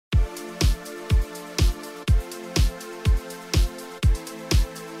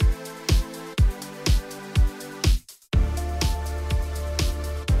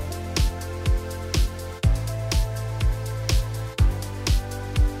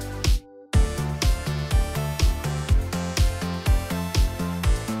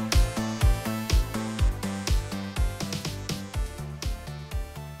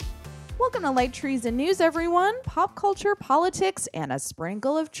Welcome to Light Treason News, everyone. Pop culture, politics, and a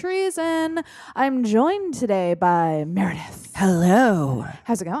sprinkle of treason. I'm joined today by Meredith. Hello.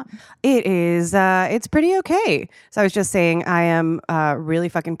 How's it going? It is, it's pretty okay. So I was just saying I am really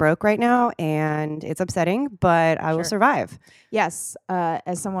fucking broke right now and it's upsetting, but I will survive. Yes,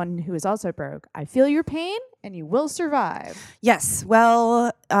 as someone who is also broke, I feel your pain and you will survive. Yes,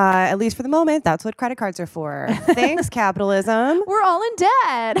 well, at least for the moment, that's what credit cards are for. Thanks, capitalism. We're all in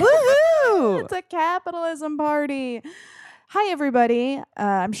debt. Woohoo! It's a capitalism party. Hi, everybody.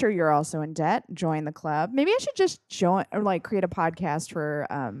 I'm sure you're also in debt. Join the club. Maybe I should just join or create a podcast for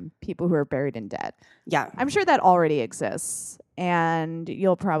people who are buried in debt. Yeah. I'm sure that already exists. And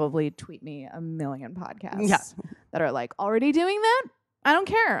you'll probably tweet me a million podcasts that are already doing that. I don't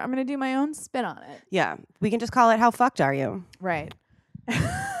care. I'm going to do my own spin on it. Yeah. We can just call it How Fucked Are You? Right.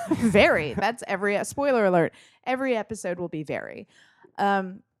 Very. That's spoiler alert. Every episode will be very.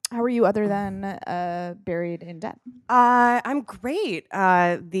 How are you other than buried in debt? I'm great.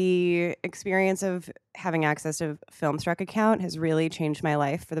 The experience of having access to Filmstruck account has really changed my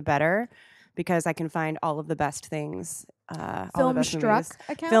life for the better because I can find all of the best things. Filmstruck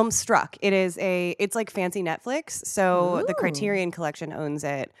account? Filmstruck. It's like fancy Netflix. So the Criterion Collection owns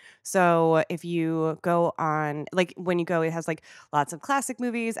it. So if you go on, when you go, it has lots of classic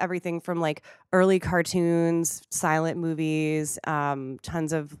movies, everything from early cartoons, silent movies,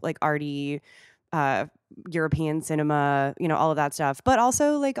 tons of arty European cinema, all of that stuff, but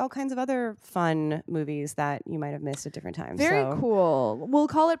also all kinds of other fun movies that you might have missed at different times. Very cool. We'll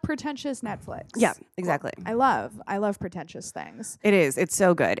call it pretentious Netflix. Yeah, exactly. I love pretentious things. It is. It's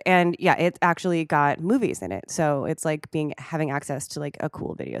so good. And yeah, it's actually got movies in it. So it's having access to a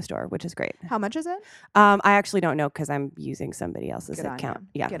cool video store, which is great. How much is it? I actually don't know because I'm using somebody else's account.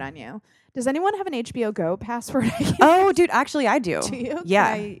 Yeah. Good on you. Does anyone have an HBO Go password? Oh, dude, actually I do. Do you?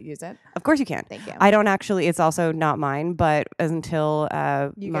 Yeah. Can I use it? Of course you can. Thank you. I don't actually, it's also not mine, but until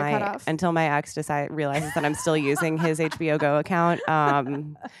get cut off? Until my ex realizes that I'm still using his HBO Go account,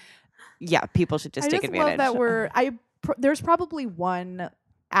 yeah, people should just take advantage. I just love that there's probably one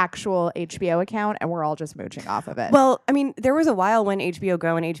actual HBO account and we're all just mooching off of it. Well, I mean, there was a while when HBO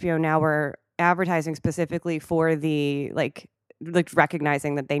Go and HBO Now were advertising specifically for the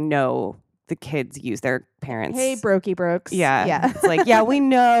recognizing that they know the kids use their parents. Hey, brokey brokes. Yeah. It's we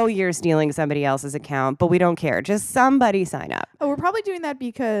know you're stealing somebody else's account, but we don't care. Just somebody sign up. Oh, we're probably doing that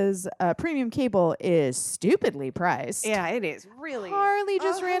because premium cable is stupidly priced. Yeah, it is. Really. Harley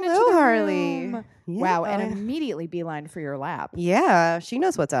just ran into the Harley. room. Yeah. Wow, and immediately beeline for your lap. Yeah, she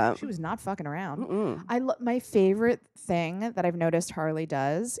knows what's up. She was not fucking around. Mm-mm. My favorite thing that I've noticed Harley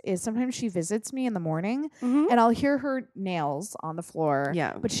does is sometimes she visits me in the morning and I'll hear her nails on the floor.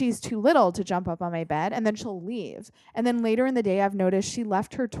 Yeah. But she's too little to jump up on my bed and then she'll leave. And then later in the day I've noticed she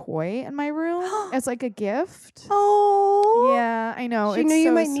left her toy in my room as a gift. Oh. Yeah, I know. She knew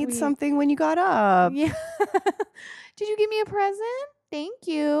you might need something when you got up. Yeah. Did you give me a present? Thank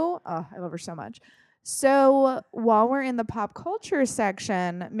you. Oh, I love her so much. So while we're in the pop culture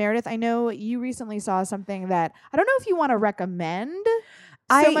section, Meredith, I know you recently saw something that I don't know if you want to recommend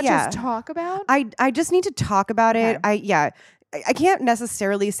as talk about. I just need to talk about it. I can't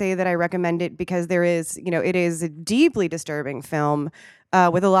necessarily say that I recommend it because there is, it is a deeply disturbing film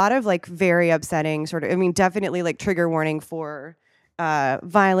with a lot of very upsetting definitely trigger warning for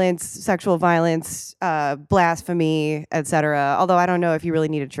violence, sexual violence, blasphemy, etc. Although I don't know if you really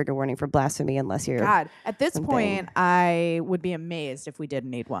need a trigger warning for blasphemy unless you're at this point, I would be amazed if we didn't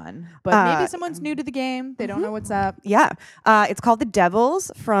need one. But maybe someone's new to the game; they don't know what's up. Yeah, it's called The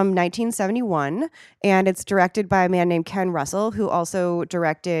Devils from 1971, and it's directed by a man named Ken Russell, who also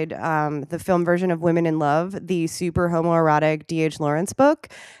directed the film version of Women in Love, the super homoerotic D.H. Lawrence book.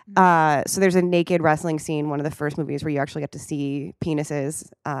 So there's a naked wrestling scene, one of the first movies where you actually get to see penises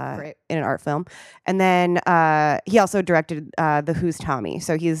in an art film. And then he also directed The Who's Tommy.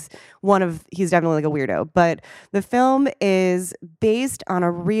 So he's definitely a weirdo. But the film is based on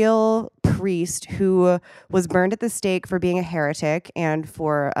a real priest who was burned at the stake for being a heretic and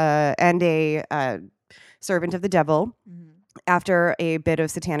a servant of the devil. After a bit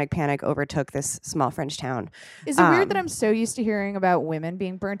of satanic panic overtook this small French town. Is it weird that I'm so used to hearing about women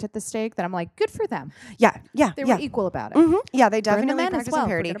being burnt at the stake that I'm good for them? Yeah. They were equal about it. Mm-hmm. Yeah, they burn definitely the men practice as well.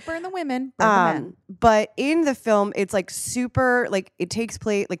 parity. We're gonna burn the women, burn the men. But in the film, it's super, it takes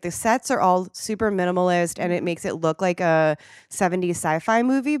place, the sets are all super minimalist and it makes it look like a 70s sci-fi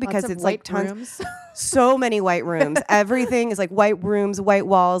movie because it's tons rooms. So many white rooms. Everything is white rooms, white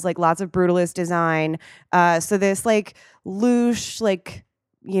walls, lots of brutalist design. So this louche,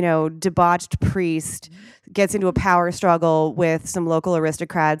 debauched priest gets into a power struggle with some local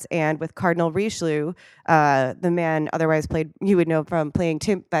aristocrats and with Cardinal Richelieu, the man otherwise played, you would know from playing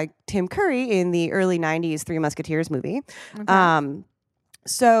Tim Curry in the early 90s Three Musketeers movie. Okay.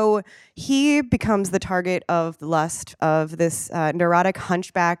 So he becomes the target of the lust of this neurotic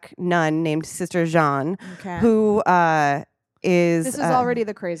hunchback nun named Sister Jeanne, Okay. who is... This is already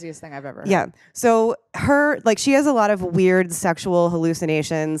the craziest thing I've ever heard. Yeah. So she has a lot of weird sexual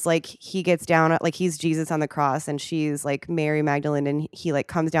hallucinations. Like he gets down, like he's Jesus on the cross and she's like Mary Magdalene, and he like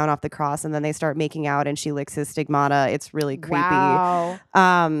comes down off the cross and then they start making out and she licks his stigmata. It's really creepy. Wow.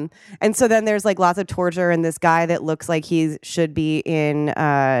 And so then there's like lots of torture, and this guy that looks like he should be in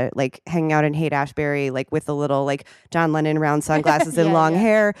like hanging out in Haight-Ashbury, like with the little like John Lennon round sunglasses and long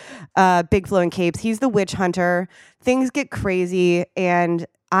hair, big flowing capes. He's the witch hunter. Things get crazy, and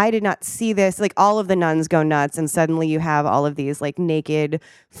I did not see this. Like all of the nuns go nuts, and suddenly you have all of these like naked,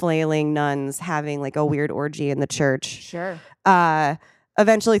 flailing nuns having like a weird orgy in the church. Sure.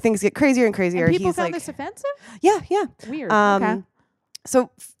 Eventually, things get crazier and crazier. And people He's found like, this offensive? yeah. Weird. Okay. So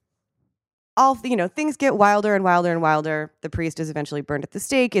things get wilder and wilder and wilder. The priest is eventually burned at the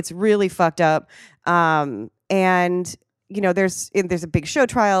stake. It's really fucked up. And there's a big show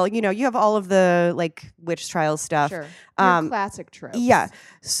trial. You have all of the like witch trial stuff. Sure. Your classic tropes. Yeah.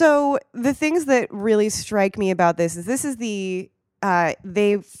 So the things that really strike me about this is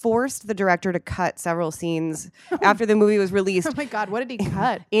they forced the director to cut several scenes after the movie was released. Oh my God, what did he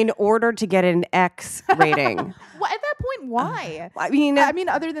cut? In order to get an X rating. Well, at that point, why? I mean,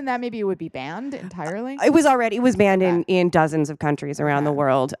 other than that, maybe it would be banned entirely. It was banned in dozens of countries around the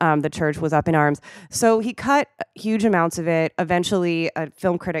world. The church was up in arms. So he cut huge amounts of it. Eventually, a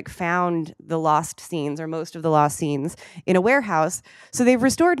film critic found the lost scenes, or most of the lost scenes, in a warehouse. So they've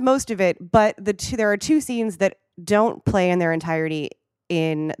restored most of it, but there are two scenes that don't play in their entirety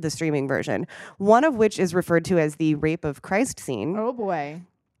in the streaming version. One of which is referred to as the Rape of Christ scene. Oh boy.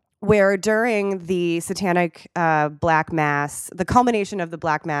 Where during the satanic Black Mass, the culmination of the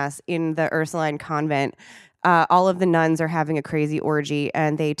Black Mass in the Ursuline convent, all of the nuns are having a crazy orgy,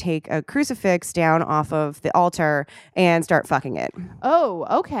 and they take a crucifix down off of the altar and start fucking it. Oh,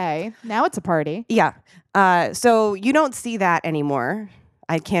 okay. Now it's a party. Yeah. So you don't see that anymore.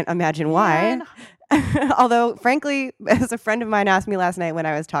 I can't imagine why. Man. Although, frankly, as a friend of mine asked me last night when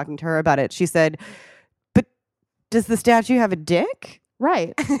I was talking to her about it, she said, "But does the statue have a dick?"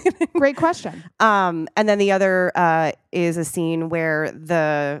 Right. Great question. And then the other is a scene where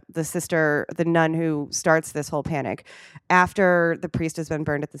the sister, the nun who starts this whole panic, after the priest has been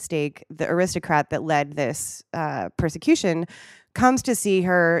burned at the stake, the aristocrat that led this persecution comes to see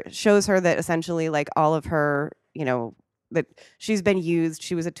her, shows her that essentially like all of her, that she's been used.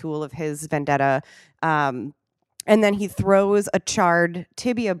 She was a tool of his vendetta. And then he throws a charred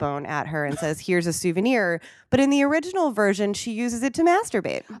tibia bone at her and says, "Here's a souvenir." But in the original version, she uses it to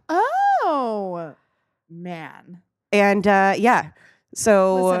masturbate. Oh, man. And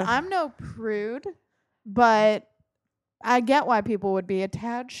so... Listen, I'm no prude, but I get why people would be a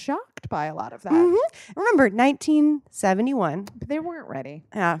tad shocked by a lot of that. Mm-hmm. Remember, 1971. But they weren't ready.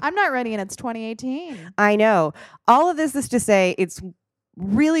 Yeah. I'm not ready, and it's 2018. I know. All of this is to say it's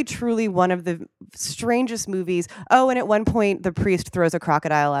really, truly one of the strangest movies. Oh, and at one point, the priest throws a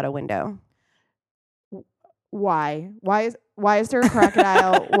crocodile out a window. Why? Why is there a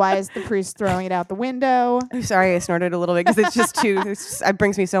crocodile? Why is the priest throwing it out the window? I'm sorry, I snorted a little bit because it's just it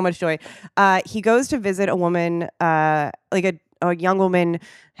brings me so much joy. He goes to visit a woman, like a young woman,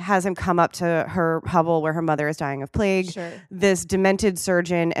 has him come up to her hovel where her mother is dying of plague. Sure. This demented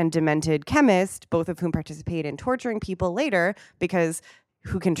surgeon and demented chemist, both of whom participate in torturing people later, because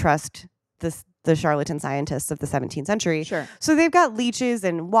who can trust the charlatan scientists of the 17th century? Sure. So they've got leeches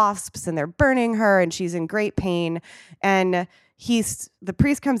and wasps, and they're burning her, and she's in great pain. And the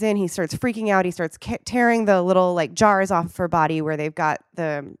priest comes in, he starts freaking out, he starts tearing the little like jars off of her body where they've got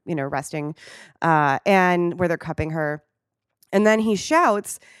the resting, and where they're cupping her. And then he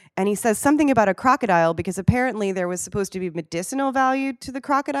shouts and he says something about a crocodile, because apparently there was supposed to be medicinal value to the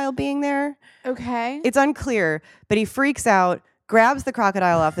crocodile being there. Okay. It's unclear, but he freaks out, grabs the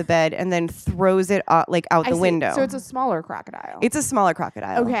crocodile off the bed, and then throws it out the window. So it's a smaller crocodile. It's a smaller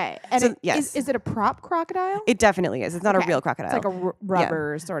crocodile. Okay. And so, yes. Is it a prop crocodile? It definitely is. It's not a real crocodile. It's like a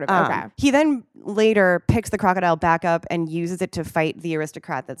rubber sort of. Okay. He then later picks the crocodile back up and uses it to fight the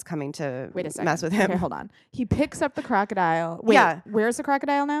aristocrat that's coming to mess with him. Okay, hold on. He picks up the crocodile. Wait, where's the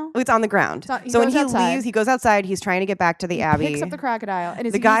crocodile now? It's on the ground. So when he leaves, he goes outside. He's trying to get back to the abbey. He picks up the crocodile, and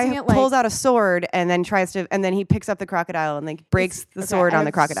the guy pulls out a sword and then and then he picks up the crocodile and breaks the sword on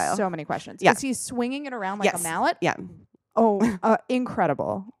the crocodile. So many questions. Yeah. Is he swinging it around like a mallet? Yeah. Oh,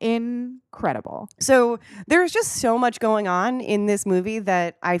 incredible. So there's just so much going on in this movie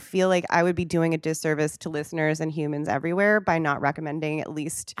that I feel like I would be doing a disservice to listeners and humans everywhere by not recommending at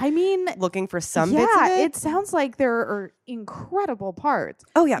least I mean, looking for some bits of yeah, it. it sounds like there are incredible parts.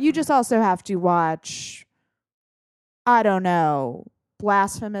 Oh, yeah. You just also have to watch, I don't know,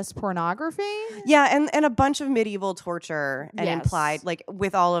 blasphemous pornography. Yeah, and a bunch of medieval torture and Yes. implied, like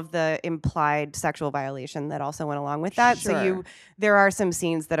with all of the implied sexual violation that also went along with that. So Sure. there are some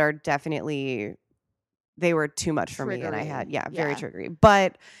scenes that are definitely, they were too much for me, and I Triggery. had very Yeah. triggery.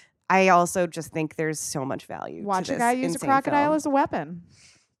 But I also just think there's so much value. Watch to a this guy use a insane crocodile film. as a weapon.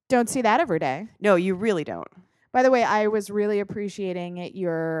 Don't see that every day. No, you really don't. By the way, I was really appreciating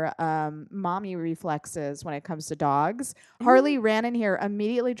your mommy reflexes when it comes to dogs. Harley ran in here,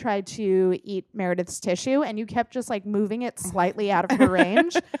 immediately tried to eat Meredith's tissue, and you kept just like moving it slightly out of her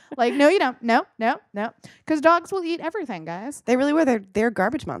range. Like, no, you don't. No. Because dogs will eat everything, guys. They really were. They're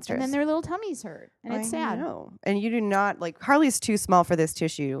garbage monsters. And then their little tummies hurt. And it's sad. No, and you do not like Harley's too small for this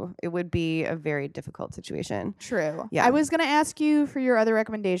tissue. It would be a very difficult situation. True. Yeah. I was going to ask you for your other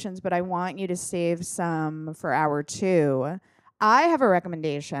recommendations, but I want you to save some for hour 2. I have a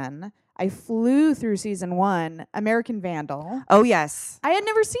recommendation. I flew through season 1, American Vandal. Oh yes, I had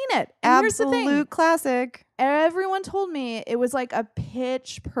never seen it. And here's the thing. absolute classic. Everyone told me it was like a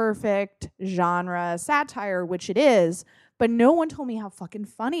pitch perfect genre satire, which it is, but no one told me how fucking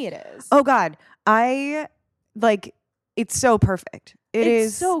funny it is. Oh God, I like. It's so perfect.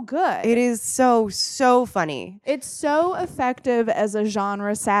 It's so good. It is so funny. It's so effective as a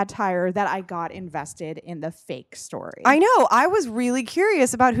genre satire that I got invested in the fake story. I know. I was really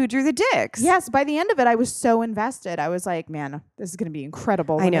curious about who drew the dicks. Yes, by the end of it, I was so invested. I was like, man, this is going to be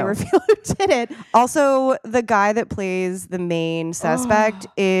incredible when I they know. reveal who did it. Also, the guy that plays the main suspect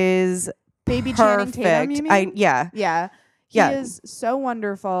is Baby Channing perfect. Tatum, you mean? Yeah. Yeah. He is so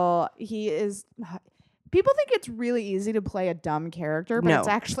wonderful. He is... People think it's really easy to play a dumb character, but No. it's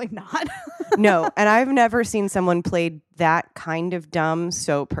actually not. No, and I've never seen someone play that kind of dumb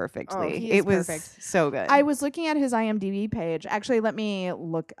so perfectly. He is It was perfect. so good. I was looking at his IMDb page. Actually, let me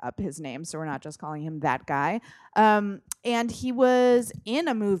look up his name so we're not just calling him that guy. And he was in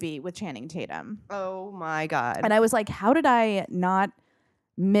a movie with Channing Tatum. Oh my God. And I was like, how did I not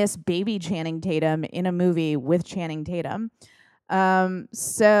miss baby Channing Tatum in a movie with Channing Tatum?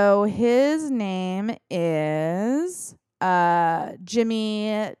 So his name is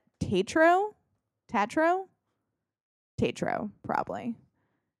Jimmy Tatro, probably,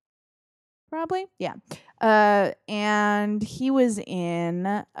 yeah. And he was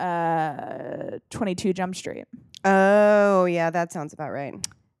in 22 Jump Street. Oh, yeah, that sounds about right.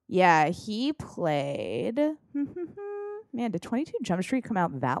 Yeah, he played. Man, did 22 Jump Street come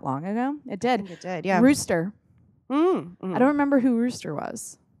out that long ago? It I did. think it did, yeah. Rooster. Mm. I don't remember who Rooster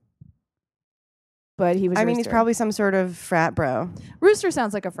was. But he was I mean, he's Rooster. probably some sort of frat bro. Rooster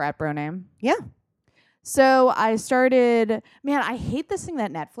sounds like a frat bro name. Yeah. So I started, man, I hate this thing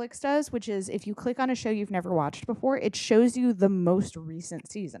that Netflix does, which is if you click on a show you've never watched before, it shows you the most recent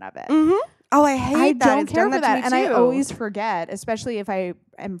season of it. Mm-hmm. Oh, I hate I that. don't It's care done for that to that. me And I too. always forget, especially if I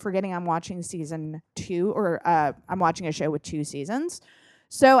am forgetting I'm watching season 2 or I'm watching a show with 2 seasons.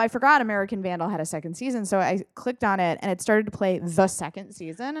 So I forgot American Vandal had a second season. So I clicked on it and it started to play the second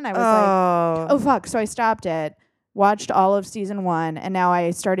season. And I was like, oh, fuck. So I stopped it, watched all of season 1, and now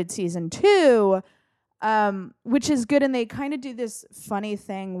I started season 2, which is good. And they kind of do this funny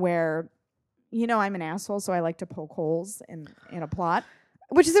thing where, you know, I'm an asshole, so I like to poke holes in a plot.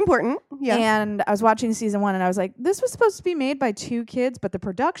 Which is important. Yeah. And I was watching season 1 and I was like, this was supposed to be made by 2 kids, but the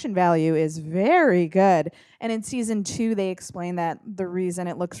production value is very good. And in season 2, they explain that the reason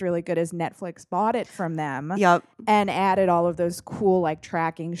it looks really good is Netflix bought it from them Yep. and added all of those cool like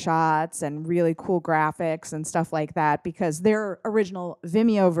tracking shots and really cool graphics and stuff like that because their original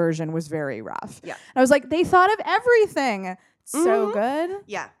Vimeo version was very rough. Yeah. And I was like, they thought of everything. So good.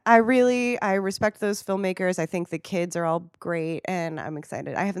 Yeah. I respect those filmmakers. I think the kids are all great and I'm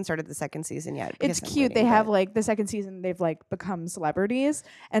excited. I haven't started the second season yet. It's because I'm cute. waiting, They have but- like the second season. They've like become celebrities,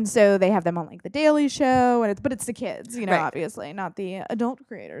 and so they have them on like the Daily Show, and but it's the kids, you know, Right. obviously not the adult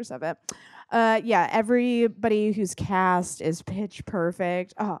creators of it. Yeah, everybody who's cast is pitch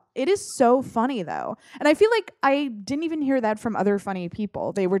perfect. Oh, it is so funny though, and I feel like I didn't even hear that from other funny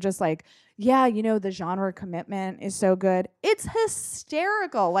people. They were just like, yeah, you know, the genre commitment is so good. It's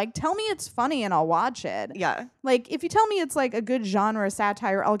hysterical. Like, tell me it's funny and I'll watch it. Yeah. Like, if you tell me it's like a good genre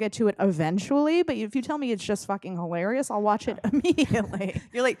satire, I'll get to it eventually. But if you tell me it's just fucking hilarious, I'll watch it immediately.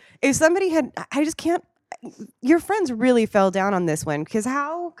 You're like, if somebody had, I just can't, your friends really fell down on this one because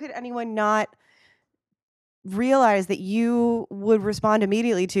how could anyone not realize that you would respond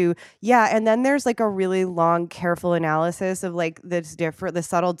immediately to, yeah, and then there's like a really long careful analysis of like the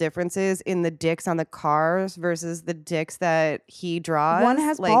subtle differences in the dicks on the cars versus the dicks that he draws. One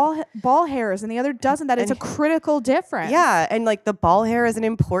has like, ball hairs and the other doesn't. That is a critical difference. Yeah, and like the ball hair is an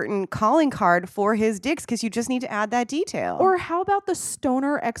important calling card for his dicks because you just need to add that detail. Or how about the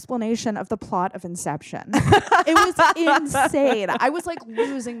stoner explanation of the plot of Inception? It was insane. I was like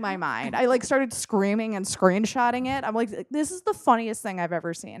losing my mind. I like started screaming and screenshotting it. I'm like, this is the funniest thing I've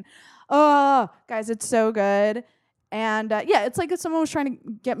ever seen. Oh, guys, it's so good. And yeah, it's like if someone was trying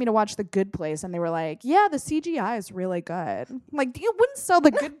to get me to watch The Good Place and they were like, yeah, the CGI is really good. Like, you wouldn't sell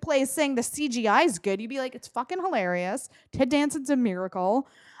The Good Place saying the CGI is good. You'd be like, it's fucking hilarious. Ted Danson's a miracle.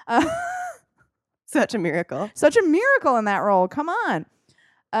 Such a miracle. Such a miracle in that role. Come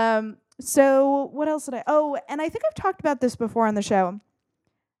on. So what else did and I think I've talked about this before on the show.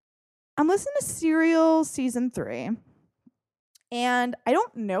 I'm listening to Serial season 3, and I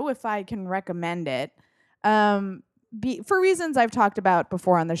don't know if I can recommend it for reasons I've talked about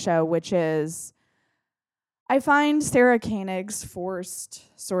before on the show, which is I find Sarah Koenig's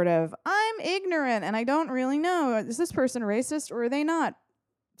forced sort of, I'm ignorant and I don't really know, is this person racist or are they not,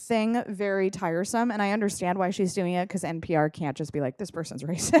 thing very tiresome. And I understand why she's doing it because NPR can't just be like, this person's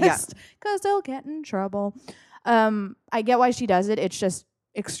racist because they'll get in trouble. I get why she does it. It's just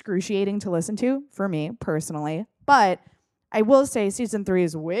excruciating to listen to for me personally. But I will say season 3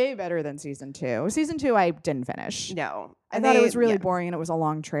 is way better than season 2. Season 2 I didn't finish. No. I thought it was really boring and it was a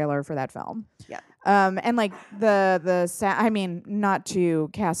long trailer for that film. Yeah. And like I mean, not to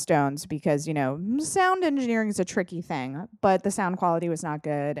cast stones because, you know, sound engineering is a tricky thing, but the sound quality was not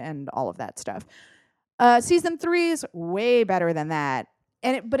good and all of that stuff. Season 3 is way better than that.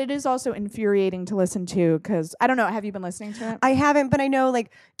 But it is also infuriating to listen to because I don't know. Have you been listening to it? I haven't, but I know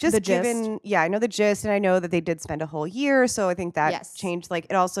like just the gist. I know the gist, and I know that they did spend a whole year, so I think that changed. Like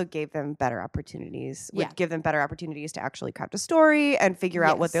it also gave them better opportunities. Would give them better opportunities to actually craft a story and figure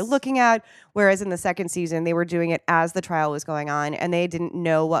out what they're looking at. Whereas in the second season, they were doing it as the trial was going on, and they didn't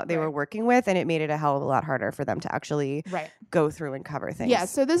know what they were working with, and it made it a hell of a lot harder for them to actually go through and cover things. Yeah.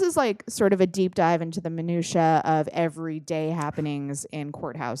 So this is like sort of a deep dive into the minutia of everyday happenings in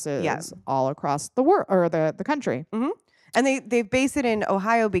courthouses all across the world or the country. Mm-hmm. And they base it in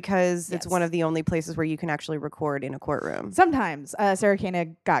Ohio because it's one of the only places where you can actually record in a courtroom. Sometimes Sarah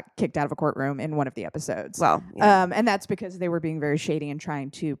Koenig got kicked out of a courtroom in one of the episodes. Well, and that's because they were being very shady and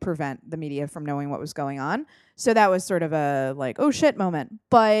trying to prevent the media from knowing what was going on. So that was sort of a like, oh shit moment.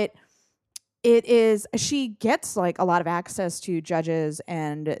 But she gets like a lot of access to judges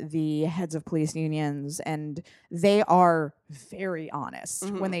and the heads of police unions, and they are very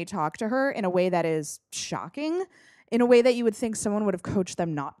honest when they talk to her in a way that is shocking, in a way that you would think someone would have coached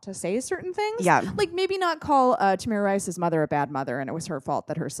them not to say certain things. Yeah. Like maybe not call Tamir Rice's mother a bad mother and it was her fault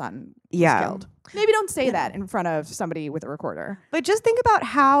that her son was killed. Maybe don't say that in front of somebody with a recorder. But just think about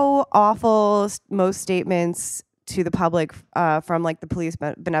how awful most statements to the public from like the Police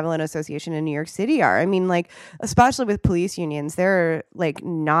Benevolent Association in New York City are. I mean, like, especially with police unions, they're like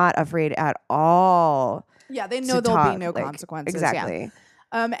not afraid at all. Yeah, they know there'll be no consequences. Exactly.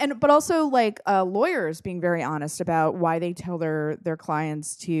 Yeah. But also like lawyers being very honest about why they tell their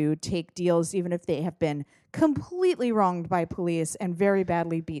clients to take deals even if they have been completely wronged by police and very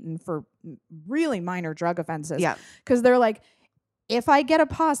badly beaten for really minor drug offenses. Yeah. Because they're like, if I get a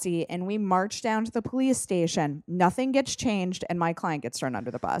posse and we march down to the police station, nothing gets changed and my client gets thrown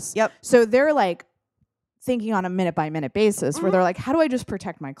under the bus. Yep. So they're like thinking on a minute by minute basis where they're like, how do I just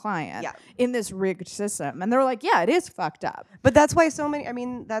protect my client in this rigged system? And they're like, yeah, it is fucked up. But that's why so many, I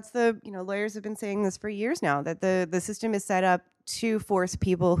mean, that's lawyers have been saying this for years now, that the system is set up to force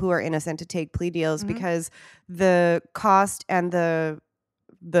people who are innocent to take plea deals because the cost and the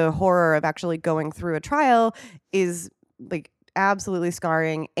horror of actually going through a trial is like absolutely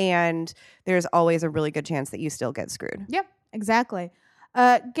scarring, and there's always a really good chance that you still get screwed. Yep, exactly.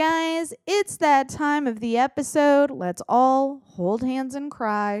 Guys, it's that time of the episode. Let's all hold hands and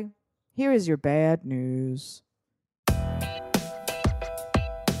cry. Here is your bad news.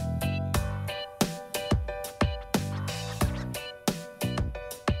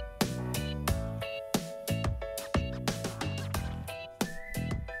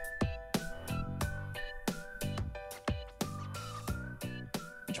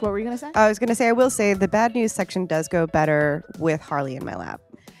 What were you going to say? I was going to say, I will say the bad news section does go better with Harley in my lap.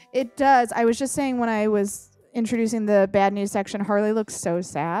 It does. I was just saying when I was introducing the bad news section, Harley looks so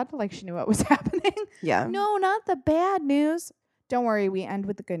sad, like she knew what was happening. Yeah. No, not the bad news. Don't worry, we end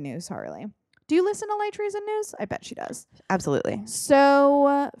with the good news, Harley. Do you listen to Light Treason News? I bet she does. Absolutely.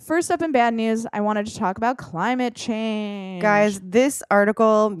 So first up in bad news, I wanted to talk about climate change. Guys, this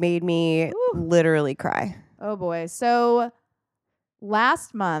article made me literally cry. Oh boy. So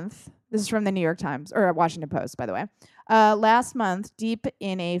last month, this is from the New York Times, or Washington Post, by the way. Last month, deep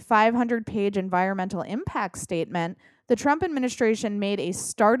in a 500-page environmental impact statement, the Trump administration made a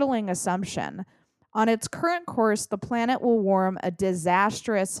startling assumption. On its current course, the planet will warm a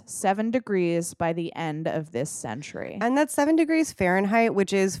disastrous 7 degrees by the end of this century. And that's 7 degrees Fahrenheit,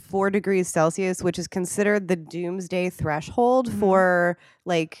 which is 4 degrees Celsius, which is considered the doomsday threshold for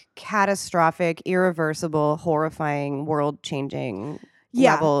like catastrophic, irreversible, horrifying, world-changing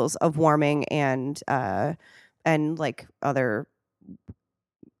levels of warming and like other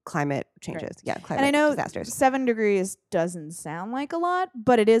climate changes. Right. Yeah, climate and I know disasters. 7 degrees doesn't sound like a lot,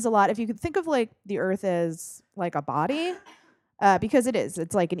 but it is a lot. If you could think of like the Earth as like a body, because it is.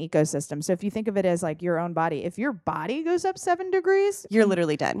 It's like an ecosystem. So if you think of it as like your own body, if your body goes up 7 degrees, you're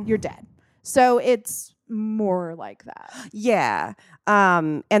literally dead. You're dead. So it's more like that. Yeah.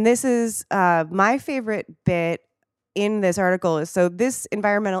 And this is my favorite bit in this article is so this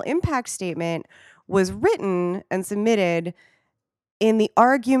environmental impact statement was written and submitted in the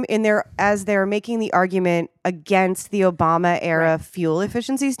as they're making the argument against the Obama era fuel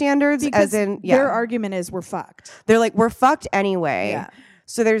efficiency standards, because their argument is we're fucked. They're like, we're fucked anyway. Yeah.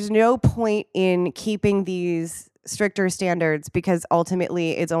 So there's no point in keeping these stricter standards because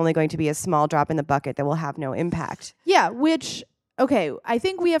ultimately it's only going to be a small drop in the bucket that will have no impact. Yeah, which okay, I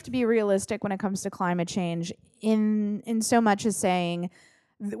think we have to be realistic when it comes to climate change in so much as saying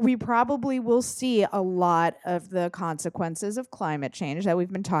we probably will see a lot of the consequences of climate change that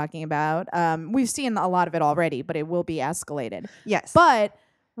we've been talking about. We've seen a lot of it already, but it will be escalated. Yes. But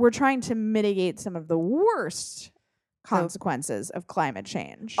we're trying to mitigate some of the worst consequences of climate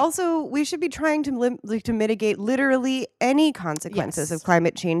change. Also, we should be trying to mitigate literally any consequences of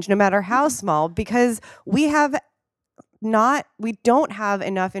climate change, no matter how small, because we don't have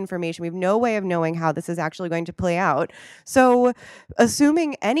enough information. We have no way of knowing how this is actually going to play out. So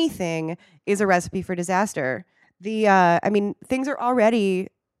assuming anything is a recipe for disaster, things are already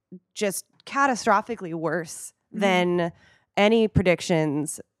just catastrophically worse than any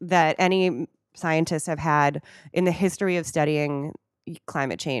predictions that any scientists have had in the history of studying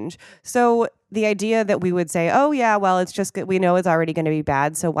climate change. So the idea that we would say, oh yeah, well, it's just we know it's already going to be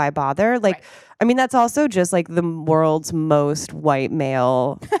bad, so why bother? Like, I mean, that's also just like the world's most white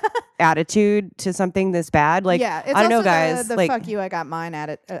male attitude to something this bad. Like, yeah, it's I don't know, guys. The like, fuck you, I got mine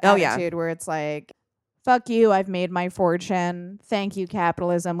attitude, where it's like, fuck you, I've made my fortune. Thank you,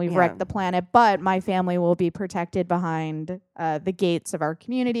 capitalism. We've wrecked the planet, but my family will be protected behind the gates of our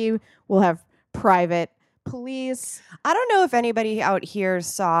community. We'll have private police. I don't know if anybody out here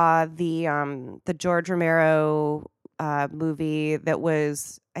saw the George Romero movie that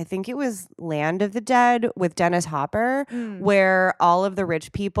was, I think it was Land of the Dead with Dennis Hopper, where all of the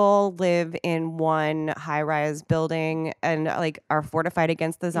rich people live in one high-rise building and like are fortified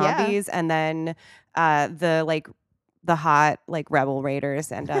against the zombies, and then the hot like rebel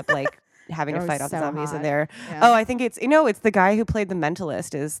raiders end up like having to fight off the zombies in there. Yeah. Oh, I think it's the guy who played the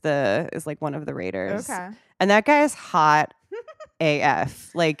Mentalist is like one of the raiders. Okay. And that guy is hot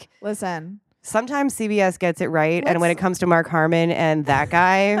AF. Like, listen, sometimes CBS gets it right, and when it comes to Mark Harmon and that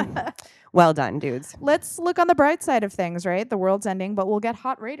guy, well done, dudes. Let's look on the bright side of things, right? The world's ending, but we'll get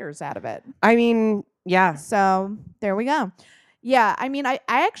hot raiders out of it. I mean, yeah. So there we go. Yeah, I mean, I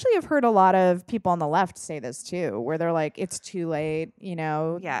actually have heard a lot of people on the left say this too, where they're like, it's too late,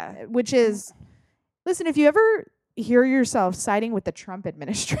 Yeah. Which is, listen, if you ever hear yourself siding with the Trump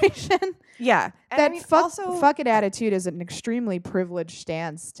administration, yeah, that fuck it attitude is an extremely privileged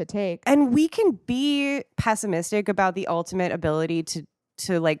stance to take. And we can be pessimistic about the ultimate ability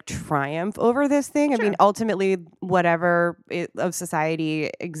to like triumph over this thing. Sure. I mean, ultimately, whatever of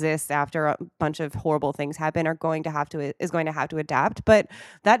society exists after a bunch of horrible things happen is going to have to adapt. But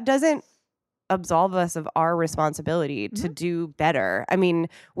that doesn't absolve us of our responsibility to do better. I mean,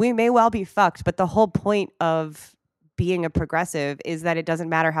 we may well be fucked, but the whole point of being a progressive is that it doesn't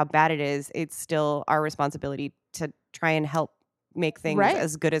matter how bad it is. It's still our responsibility to try and help make things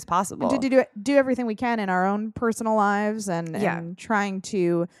as good as possible. To do everything we can in our own personal lives and trying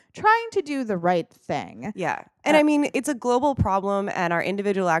to do the right thing. Yeah. And I mean, it's a global problem, and our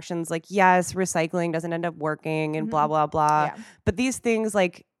individual actions, like, yes, recycling doesn't end up working and blah, blah, blah. Yeah. But these things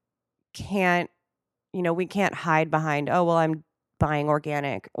like we can't hide behind, oh, well, I'm buying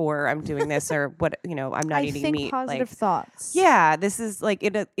organic or I'm doing this or what, I'm not eating meat. Positive thoughts. Yeah. This is like,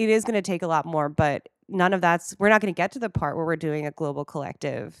 it is going to take a lot more, but none of that's, we're not going to get to the part where we're doing a global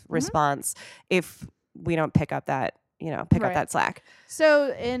collective response if we don't pick up that, pick up that slack.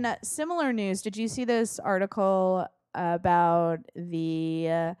 So in similar news, did you see this article about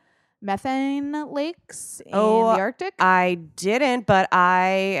the methane lakes in the Arctic? I didn't, but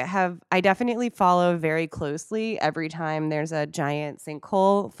I definitely follow very closely every time there's a giant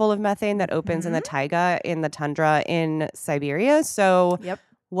sinkhole full of methane that opens in the taiga, in the tundra in Siberia. So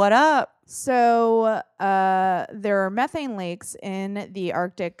what up? So there are methane lakes in the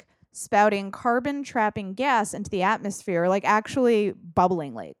Arctic spouting carbon trapping gas into the atmosphere, like actually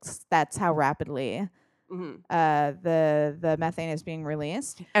bubbling lakes. That's how rapidly the methane is being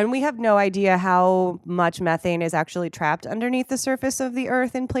released. And we have no idea how much methane is actually trapped underneath the surface of the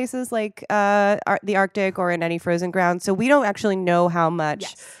earth in places like the Arctic or in any frozen ground. So we don't actually know how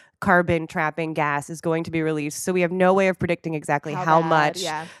much carbon trapping gas is going to be released. So we have no way of predicting exactly how much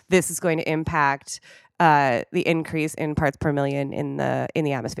this is going to impact the increase in parts per million in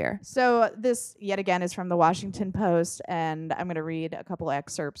the atmosphere. So this, yet again, is from the Washington Post, and I'm going to read a couple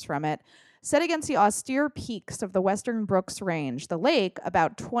excerpts from it. Set against the austere peaks of the western Brooks Range, the lake,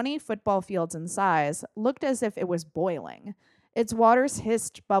 about 20 football fields in size, looked as if it was boiling. Its waters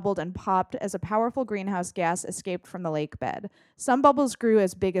hissed, bubbled, and popped as a powerful greenhouse gas escaped from the lake bed. Some bubbles grew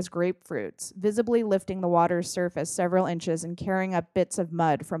as big as grapefruits, visibly lifting the water's surface several inches and carrying up bits of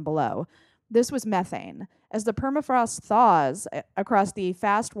mud from below. This was methane. As the permafrost thaws across the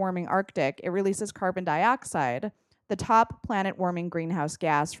fast-warming Arctic, it releases carbon dioxide, the top planet-warming greenhouse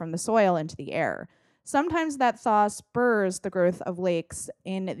gas, from the soil into the air. Sometimes that thaw spurs the growth of lakes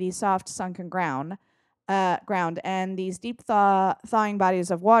in the soft, sunken ground, and these deep thawing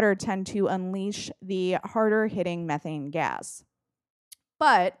bodies of water tend to unleash the harder-hitting methane gas.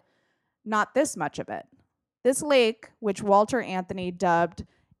 But not this much of it. This lake, which Walter Anthony dubbed,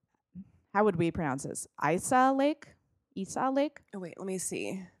 how would we pronounce this? Isa Lake? Isa Lake? Oh, wait, let me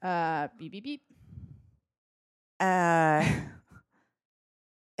see. Beep, beep, beep.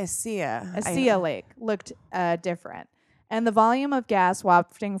 Assia Lake looked different. And the volume of gas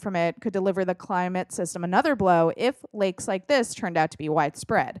wafting from it could deliver the climate system another blow if lakes like this turned out to be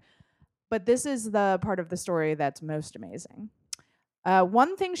widespread. But this is the part of the story that's most amazing.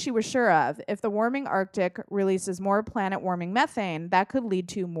 One thing she was sure of, if the warming Arctic releases more planet-warming methane, that could lead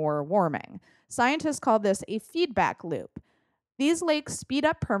to more warming. Scientists call this a feedback loop. These lakes speed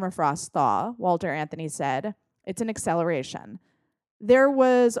up permafrost thaw, Walter Anthony said. It's an acceleration. There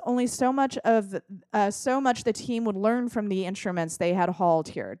was only so much the team would learn from the instruments they had hauled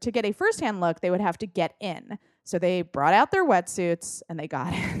here. To get a firsthand look, they would have to get in. So they brought out their wetsuits and they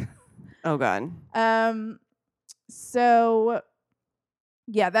got in. Oh, God. So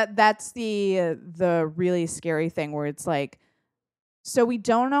yeah, that's the really scary thing where it's like, so we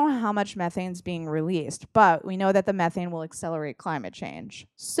don't know how much methane's being released, but we know that the methane will accelerate climate change.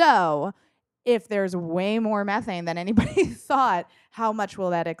 So if there's way more methane than anybody thought, how much will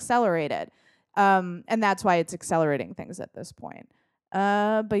that accelerate it? And that's why it's accelerating things at this point.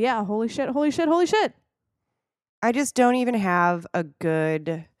 But yeah, holy shit. I just don't even have a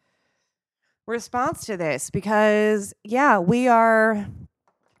good response to this because, yeah, we are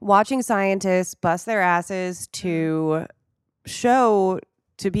watching scientists bust their asses to show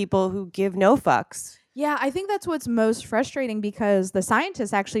to people who give no fucks. Yeah, I think that's what's most frustrating because the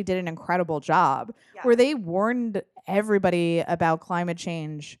scientists actually did an incredible job where they warned everybody about climate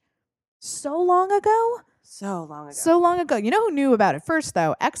change so long ago. So long ago. You know who knew about it first,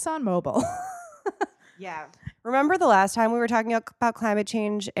 though? ExxonMobil. Yeah. Remember the last time we were talking about climate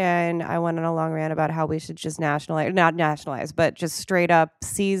change and I went on a long rant about how we should just not nationalize, but just straight up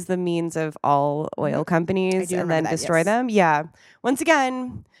seize the means of all oil companies and then destroy them? Yeah. Once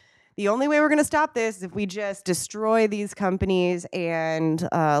again, the only way we're going to stop this is if we just destroy these companies and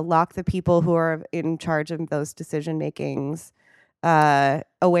lock the people who are in charge of those decision makings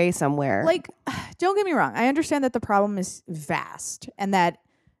away somewhere. Like, don't get me wrong. I understand that the problem is vast and that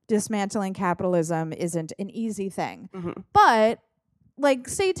dismantling capitalism isn't an easy thing. But, like,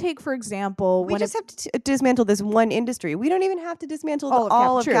 say, take, for example... We just have to dismantle this one industry. We don't even have to dismantle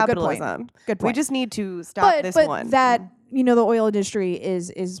all of capitalism. Good point. We just need to stop this one. But that, the oil industry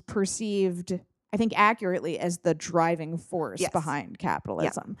is perceived, I think, accurately as the driving force behind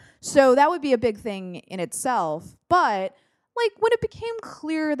capitalism. Yeah. So that would be a big thing in itself. But... like, when it became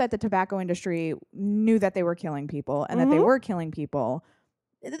clear that the tobacco industry knew that they were killing people and that they were killing people,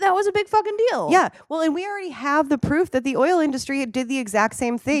 that was a big fucking deal. Yeah. Well, and we already have the proof that the oil industry did the exact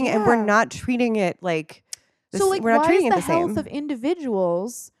same thing, and we're not treating it like... So, like, why is the health of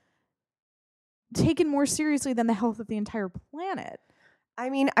individuals taken more seriously than the health of the entire planet? I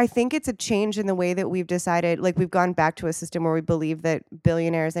mean, I think it's a change in the way that we've decided, like we've gone back to a system where we believe that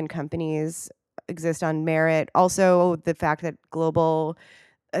billionaires and companies exist on merit. Also, the fact that global,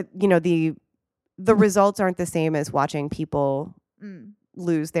 the results aren't the same as watching people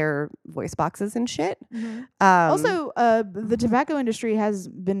lose their voice boxes and shit. Also, the tobacco industry has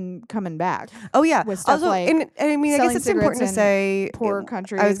been coming back. Oh yeah. With stuff also, like and I mean, I guess it's important to say, poor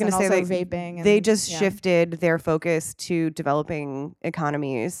countries. I was going to say, also like, vaping. They just shifted their focus to developing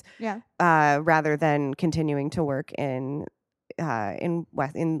economies. Yeah. Rather than continuing to work in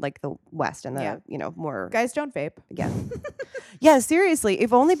like the West and the more guys don't vape. Yeah. Yeah, seriously.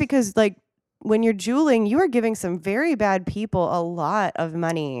 If only because like when you're juuling, you are giving some very bad people a lot of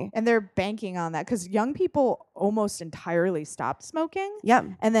money. And they're banking on that because young people almost entirely stopped smoking. Yeah.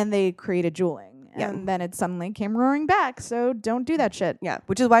 And then they created juuling. Yeah. And then it suddenly came roaring back. So don't do that shit. Yeah.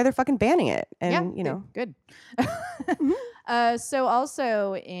 Which is why they're fucking banning it. And, Good. So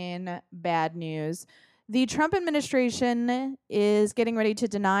also in bad news, the Trump administration is getting ready to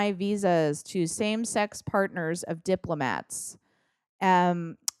deny visas to same-sex partners of diplomats.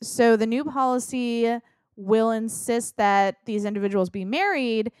 So the new policy will insist that these individuals be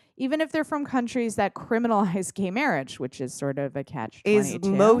married, even if they're from countries that criminalize gay marriage, which is sort of a catch-22. Is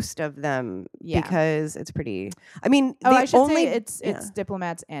most of them, because it's pretty. I mean, I should say it's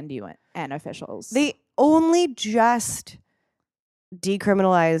diplomats and UN and officials. They only just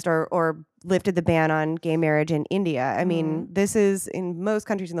decriminalized or lifted the ban on gay marriage in India. I mean, this is in most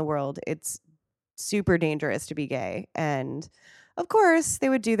countries in the world. It's super dangerous to be gay, and of course, they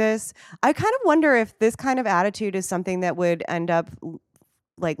would do this. I kind of wonder if this kind of attitude is something that would end up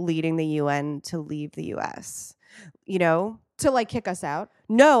like leading the UN to leave the US, to like kick us out.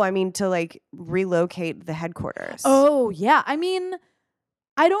 No, I mean to like relocate the headquarters. Oh, yeah. I mean,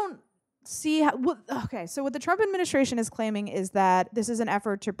 I don't see how. Okay, so what the Trump administration is claiming is that this is an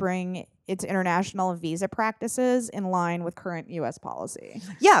effort to bring its international visa practices in line with current US policy.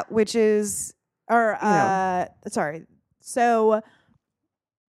 Yeah, which is So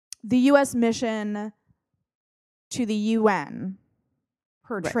the U.S. mission to the UN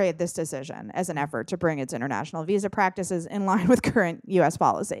portrayed this decision as an effort to bring its international visa practices in line with current U.S.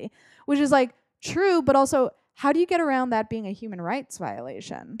 policy, which is like true, but also how do you get around that being a human rights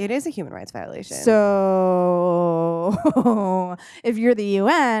violation? It is a human rights violation. So if you're the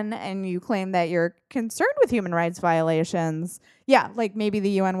UN and you claim that you're concerned with human rights violations, like maybe the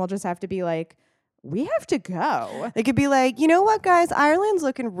UN will just have to be like, we have to go. They could be like, you know what, guys? Ireland's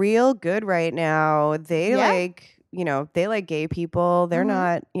looking real good right now. They they like gay people. They're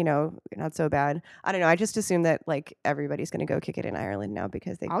not, not so bad. I don't know. I just assume that like everybody's going to go kick it in Ireland now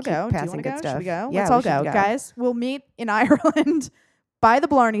because they keep passing good stuff. Should we go? Yeah, let's all go, guys. We'll meet in Ireland by the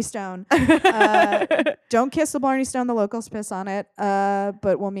Blarney Stone. Don't kiss the Blarney Stone. The locals piss on it.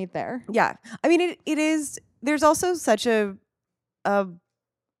 But we'll meet there. Yeah. I mean, it is. There's also such a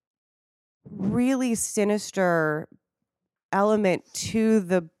really sinister element to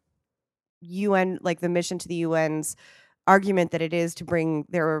the UN, like the mission to the UN's argument that it is to bring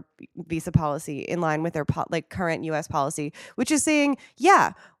their visa policy in line with their current US policy, which is saying,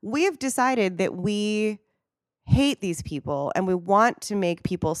 we have decided that we hate these people and we want to make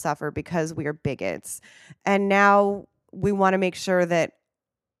people suffer because we are bigots. And now we want to make sure that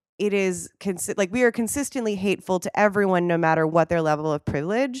it is we are consistently hateful to everyone, no matter what their level of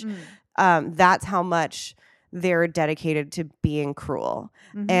privilege. That's how much they're dedicated to being cruel.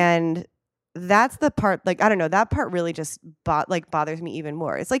 And that's the part, I don't know, that part really just bothers me even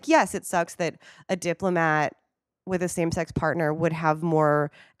more. It's like, yes, it sucks that a diplomat with a same-sex partner would have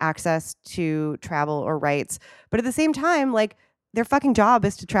more access to travel or rights. But at the same time, their fucking job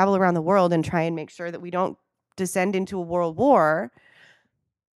is to travel around the world and try and make sure that we don't descend into a world war.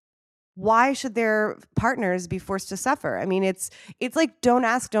 Why should their partners be forced to suffer? I mean, it's like don't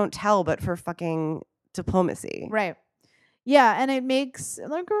ask, don't tell, but for fucking diplomacy. Right. Yeah, and it makes,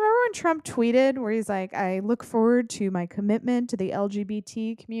 remember when Trump tweeted where he's like, I look forward to my commitment to the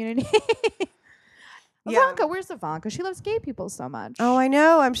LGBT community? Ivanka, where's Ivanka? She loves gay people so much. Oh, I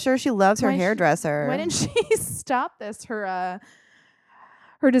know. I'm sure she loves her hairdresser. Why didn't she stop this? Her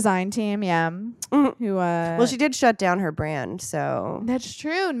design team, well, she did shut down her brand, so that's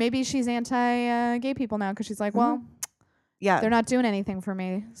true. And maybe she's anti-gay people now because she's like, well, they're not doing anything for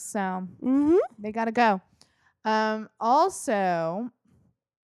me, so they gotta go. Also,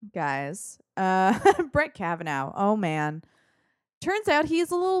 guys, Brett Kavanaugh. Oh man, turns out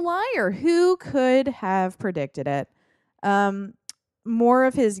he's a little liar. Who could have predicted it? More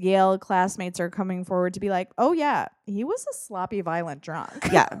of his Yale classmates are coming forward to be like, oh yeah, he was a sloppy, violent drunk.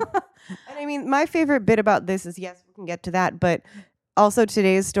 Yeah. And I mean, my favorite bit about this is, yes, we can get to that, but Also,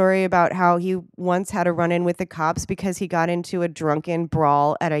 today's story about how he once had a run-in with the cops because he got into a drunken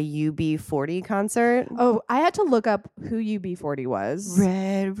brawl at a UB40 concert. Oh, I had to look up who UB40 was.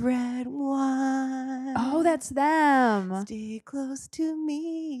 Red, red wine. Oh, that's them. Stay close to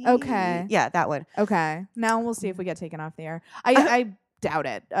me. Okay. Yeah, that one. Okay. Now we'll see if we get taken off the air. I doubt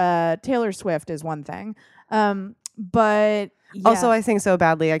it. Taylor Swift is one thing. But yeah. Also, I sing so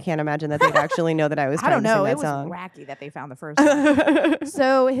badly, I can't imagine that they'd actually know that I was trying to sing that song. It was wacky that they found the first one.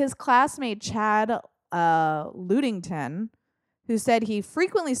 So his classmate, Chad Ludington, who said he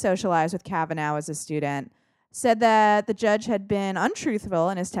frequently socialized with Kavanaugh as a student, said that the judge had been untruthful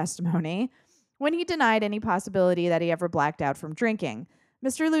in his testimony when he denied any possibility that he ever blacked out from drinking.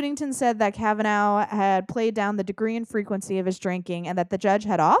 Mr. Ludington said that Kavanaugh had played down the degree and frequency of his drinking and that the judge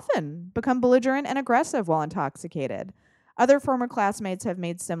had often become belligerent and aggressive while intoxicated. Other former classmates have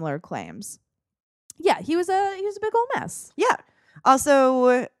made similar claims. Yeah, he was a big old mess. Yeah.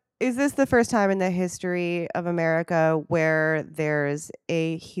 Also, is this the first time in the history of America where there's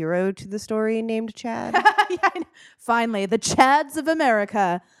a hero to the story named Chad? Yeah, finally, the Chads of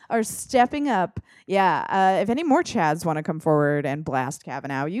America are stepping up. Yeah, if any more Chads want to come forward and blast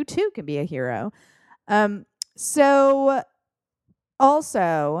Kavanaugh, you too can be a hero. So,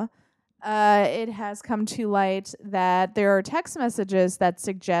 also, it has come to light that there are text messages that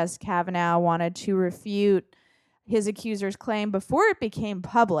suggest Kavanaugh wanted to refute his accuser's claim before it became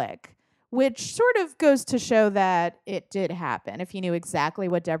public, which sort of goes to show that it did happen. If he knew exactly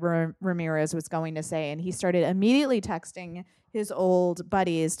what Deborah Ramirez was going to say, and he started immediately texting his old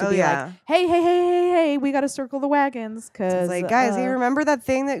buddies to be like, hey, we got to circle the wagons. Because like, guys, you remember that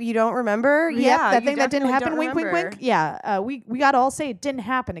thing that you don't remember? Yeah, that thing that didn't happen, wink, wink, wink. Yeah, we got to all say it didn't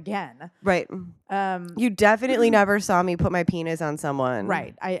happen again. Right. You definitely never saw me put my penis on someone.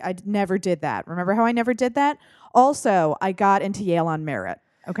 Right. I never did that. Remember how I never did that? Also, I got into Yale on merit.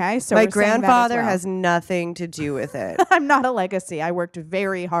 Okay, so my grandfather has nothing to do with it. I'm not a legacy. I worked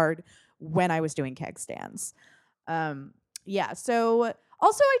very hard when I was doing keg stands. Yeah, so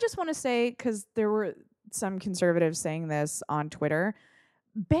also I just want to say, because there were some conservatives saying this on Twitter,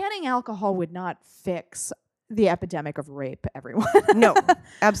 banning alcohol would not fix the epidemic of rape, everyone. No,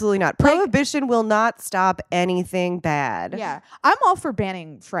 absolutely not. Prohibition will not stop anything bad. Yeah, I'm all for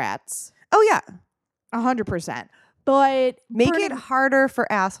banning frats. Oh, yeah. 100%. But make it harder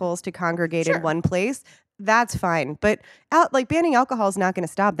for assholes to congregate in one place. That's fine. But banning alcohol is not going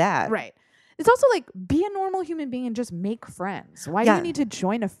to stop that. Right. It's also like, be a normal human being and just make friends. Why do you need to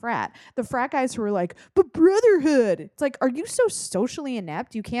join a frat? The frat guys who are like, but brotherhood. It's like, are you so socially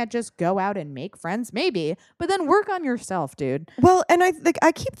inept you can't just go out and make friends? Maybe, but then work on yourself, dude. Well, and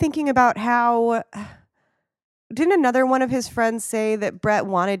I keep thinking about how didn't another one of his friends say that Brett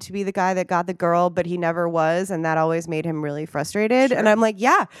wanted to be the guy that got the girl, but he never was, and that always made him really frustrated. Sure. And I'm like,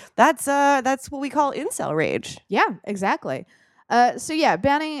 yeah, that's what we call incel rage. Yeah, exactly. So yeah,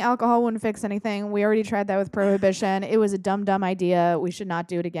 banning alcohol wouldn't fix anything. We already tried that with prohibition. It was a dumb idea. We should not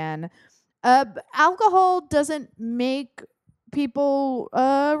do it again. Alcohol doesn't make people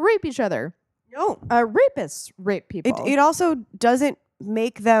rape each other. No. Rapists rape people. It also doesn't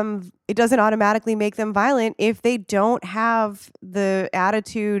automatically make them violent if they don't have the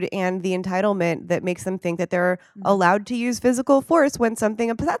attitude and the entitlement that makes them think that they're allowed to use physical force when something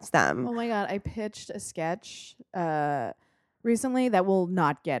upsets them. Oh my God, I pitched a sketch recently that will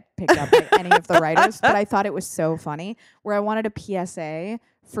not get picked up by any of the writers, but I thought it was so funny, where I wanted a PSA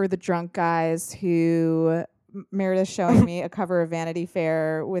for the drunk guys who Meredith showing me a cover of Vanity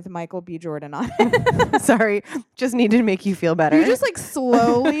Fair with Michael B. Jordan on it. Sorry, just needed to make you feel better. You just like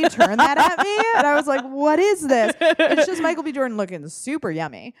slowly turned that at me, and I was like, what is this? It's just Michael B. Jordan looking super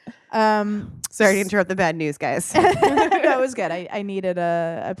yummy. Sorry to interrupt the bad news, guys. That was good. I needed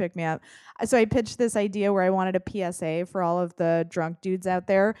a pick-me-up. So I pitched this idea where I wanted a PSA for all of the drunk dudes out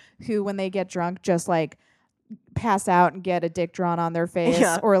there who, when they get drunk, just like pass out and get a dick drawn on their face,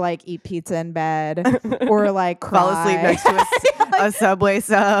 or like eat pizza in bed, or like cry. Fall asleep next to a Subway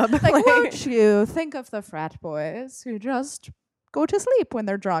sub. Like, won't you think of the frat boys who just go to sleep when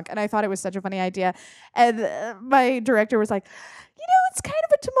they're drunk? And I thought it was such a funny idea. And my director was like, it's kind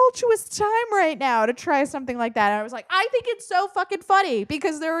of a tumultuous time right now to try something like that. And I was like, I think it's so fucking funny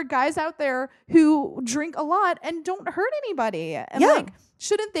because there are guys out there who drink a lot and don't hurt anybody. And like,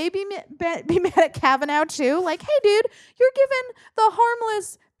 shouldn't they be mad at Kavanaugh too? Like, hey, dude, you're giving the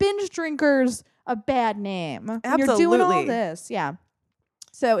harmless binge drinkers a bad name. Absolutely. You're doing all this. Yeah.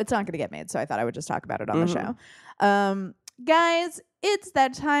 So it's not going to get made. So I thought I would just talk about it on the show. Guys, it's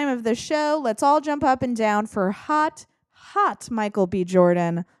that time of the show. Let's all jump up and down for hot Michael B.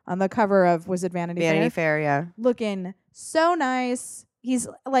 Jordan on the cover of, was it Vanity Fair? Vanity Fair, yeah. Looking So nice. He's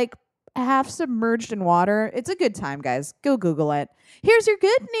like half submerged in water. It's a good time, guys. Go Google it. Here's your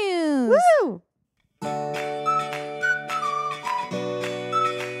good news. Woo!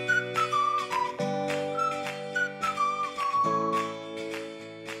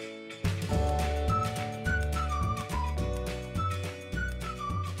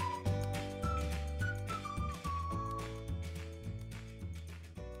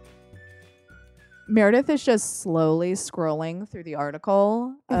 Meredith is just slowly scrolling through the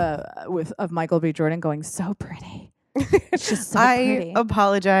article of Michael B. Jordan going, so pretty. It's just so pretty. I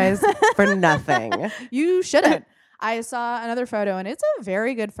apologize for nothing. You shouldn't. I saw another photo, and it's a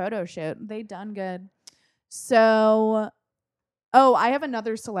very good photo shoot. They done good. So, I have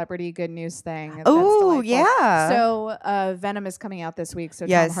another celebrity good news thing. Oh, yeah. So, Venom is coming out this week. So,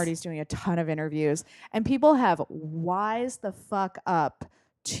 Yes. Tom Hardy's doing a ton of interviews, and people have wised the fuck up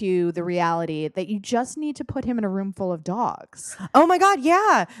to the reality that you just need to put him in a room full of dogs. Oh my God,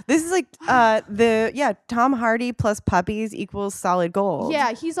 yeah. This is like Tom Hardy plus puppies equals solid gold.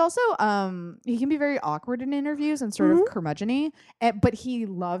 Yeah, he's also he can be very awkward in interviews and sort of curmudgeon-y, but he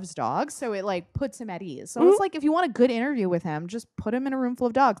loves dogs, so it like puts him at ease. So it's like if you want a good interview with him, just put him in a room full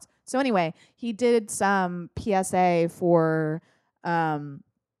of dogs. So anyway, he did some PSA for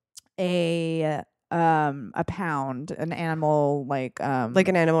a pound, an animal like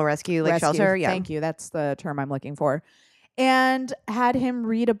an animal rescue shelter. Yeah. Thank you. That's the term I'm looking for. And had him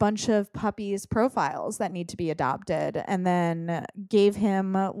read a bunch of puppies' profiles that need to be adopted, and then gave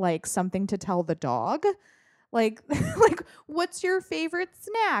him like something to tell the dog. Like what's your favorite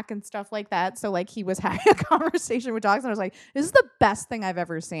snack and stuff like that. So like he was having a conversation with dogs, and I was like, this is the best thing I've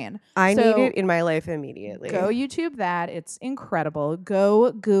ever seen. I need it in my life immediately. Go YouTube that. It's incredible.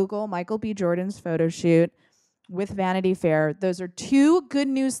 Go Google Michael B. Jordan's photo shoot with Vanity Fair. Those are two good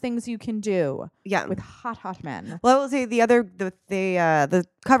news things you can do. Yeah. With hot men. Well, I will say the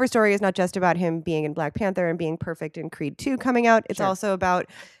cover story is not just about him being in Black Panther and being perfect in Creed 2 coming out. It's also about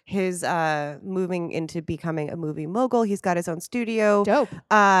his moving into becoming a movie mogul. He's got his own studio. Dope.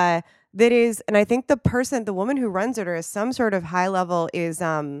 That is, and I think the woman who runs it or is some sort of high level is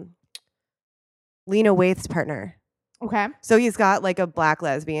Lena Waithe's partner. Okay. So he's got like a black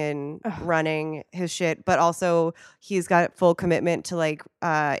lesbian running his shit, but also he's got full commitment to like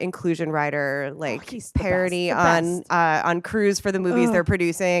inclusion writer, like parody on crews for the movies they're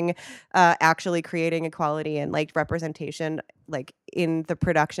producing, actually creating equality and like representation like in the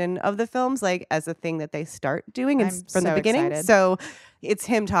production of the films, like as a thing that they start doing from the beginning. Excited. So it's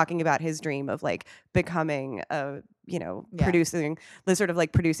him talking about his dream of like becoming a producing the sort of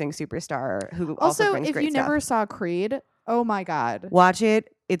like producing superstar who also brings if great you stuff. never saw Creed, oh my God, watch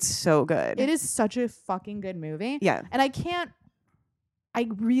it. It's so good. It is such a fucking good movie. Yeah. And I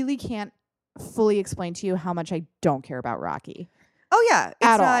really can't fully explain to you how much I don't care about Rocky. Oh yeah, it's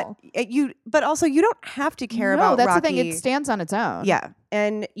at not all. But also you don't have to care about that's Rocky. the thing. It stands on its own. Yeah,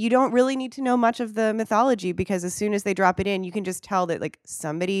 and you don't really need to know much of the mythology because as soon as they drop it in, you can just tell that like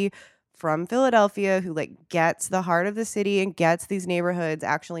somebody from Philadelphia who like gets the heart of the city and gets these neighborhoods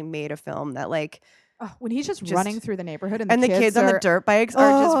actually made a film that like. When he's just running through the neighborhood and the kids on the dirt bikes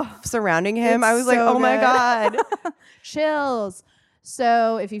are just surrounding him, I was like, oh my God. Chills.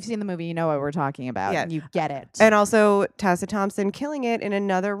 So if you've seen the movie, you know what we're talking about. Yeah. And you get it. And also Tessa Thompson killing it in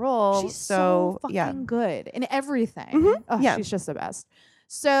another role. She's so fucking good in everything. Mm-hmm. She's just the best.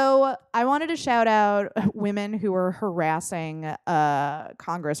 So I wanted to shout out women who are harassing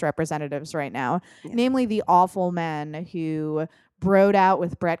Congress representatives right now, namely the awful men who broed out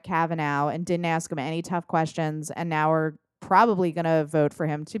with Brett Kavanaugh and didn't ask him any tough questions and now are probably going to vote for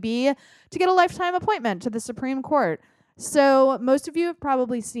him to get a lifetime appointment to the Supreme Court. So most of you have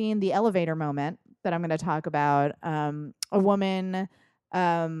probably seen the elevator moment that I'm going to talk about. A woman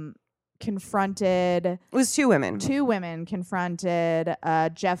confronted... It was two women. Two women confronted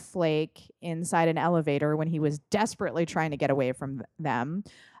Jeff Flake inside an elevator when he was desperately trying to get away from them.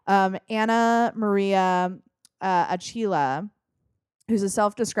 Anna Maria Achila, who's a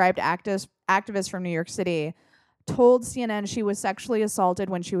self-described activist from New York City, told CNN she was sexually assaulted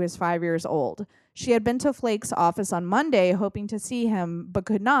when she was 5 years old. She had been to Flake's office on Monday hoping to see him, but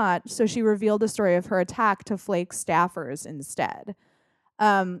could not, so she revealed the story of her attack to Flake's staffers instead.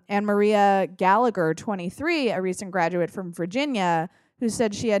 And Maria Gallagher, 23, a recent graduate from Virginia, who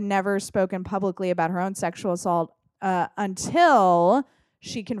said she had never spoken publicly about her own sexual assault until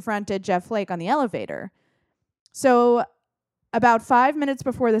she confronted Jeff Flake on the elevator. So about 5 minutes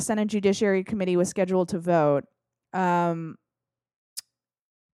before the Senate Judiciary Committee was scheduled to vote,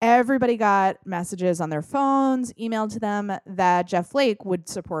 everybody got messages on their phones, emailed to them that Jeff Flake would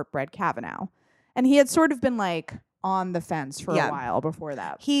support Brett Kavanaugh. And he had sort of been like on the fence for a while before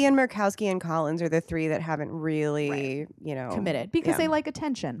that. He and Murkowski and Collins are the three that haven't really, committed because they like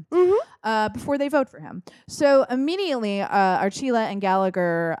attention Mm-hmm. before they vote for him. So immediately, Archila and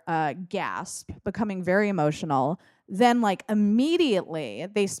Gallagher gasp, becoming very emotional. Then, like, immediately,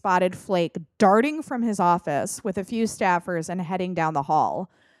 they spotted Flake darting from his office with a few staffers and heading down the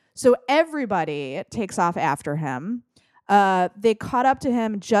hall. So everybody takes off after him. They caught up to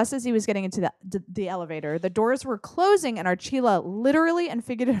him just as he was getting into the elevator. The doors were closing, and Archila literally and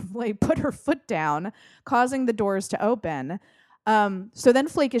figuratively put her foot down, causing the doors to open. So then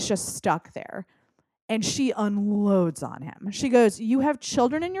Flake is just stuck there. And she unloads on him. She goes, "You have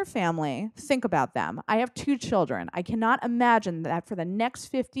children in your family. Think about them. I have 2 children. I cannot imagine that for the next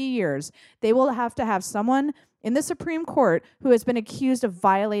 50 years, they will have to have someone in the Supreme Court who has been accused of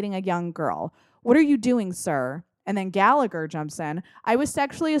violating a young girl. What are you doing, sir?" And then Gallagher jumps in. "I was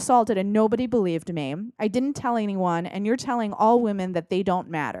sexually assaulted and nobody believed me. I didn't tell anyone, and you're telling all women that they don't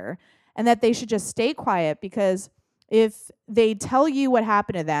matter and that they should just stay quiet because if they tell you what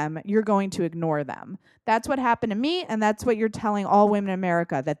happened to them, you're going to ignore them. That's what happened to me, and that's what you're telling all women in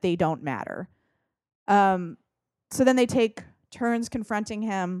America, that they don't matter." So then they take turns confronting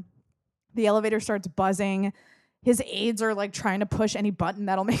him. The elevator starts buzzing. His aides are like trying to push any button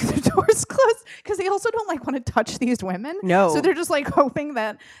that'll make the doors close because they also don't like want to touch these women. No. So they're just like hoping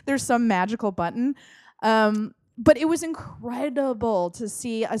that there's some magical button. But it was incredible to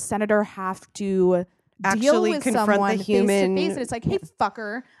see a senator have to deal with confront someone the human. face to face. And it's like, hey,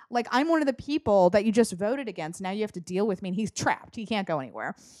 fucker, like, I'm one of the people that you just voted against. Now you have to deal with me. And he's trapped. He can't go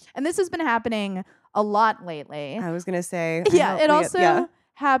anywhere. And this has been happening a lot lately. I was gonna say, Yeah, it also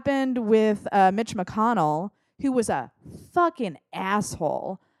happened with Mitch McConnell, who was a fucking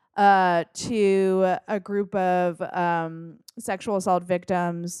asshole to a group of sexual assault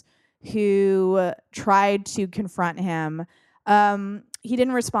victims who tried to confront him. He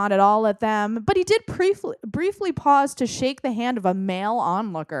didn't respond at all at them, but he did briefly pause to shake the hand of a male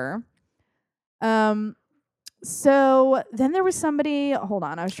onlooker. So then there was somebody. Hold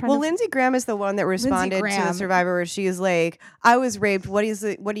on, I was trying. Well, Lindsey Graham is the one that responded to the survivor, where she's like, "I was raped. What is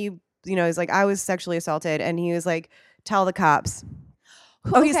it? What do you? He's like, I was sexually assaulted," and he was like, "Tell the cops."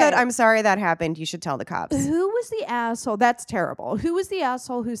 Oh, he said, "I'm sorry that happened. You should tell the cops." Who was the asshole? That's terrible. Who was the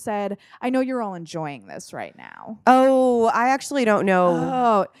asshole who said, "I know you're all enjoying this right now"? Oh, I actually don't know.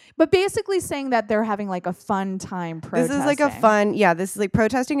 Oh, but basically saying that they're having like a fun time protesting. This is like a fun, this is like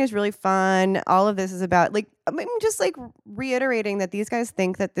protesting is really fun. All of this is about like, I'm just like reiterating that these guys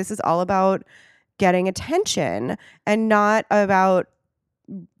think that this is all about getting attention and not about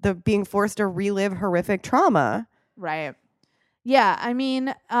the being forced to relive horrific trauma. Right. Yeah, I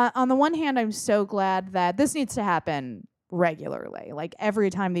mean, on the one hand, I'm so glad that this needs to happen regularly. Like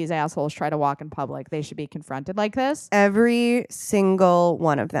every time these assholes try to walk in public, they should be confronted like this. Every single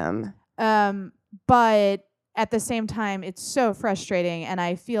one of them. But at the same time, it's so frustrating, and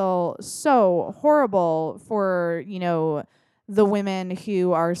I feel so horrible for, the women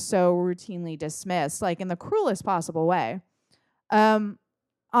who are so routinely dismissed, like in the cruelest possible way. On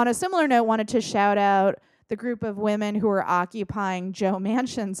a similar note, wanted to shout out the group of women who are occupying Joe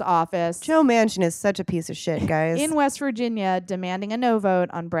Manchin's office. Joe Manchin is such a piece of shit, guys. In West Virginia, demanding a no vote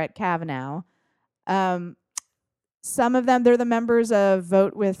on Brett Kavanaugh. Some of them, they're the members of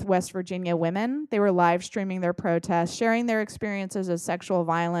Vote with West Virginia Women. They were live streaming their protests, sharing their experiences of sexual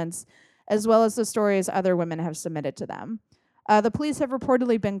violence, as well as the stories other women have submitted to them. The police have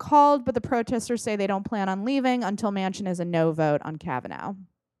reportedly been called, but the protesters say they don't plan on leaving until Manchin is a no vote on Kavanaugh.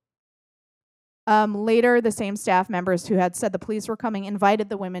 Later, the same staff members who had said the police were coming invited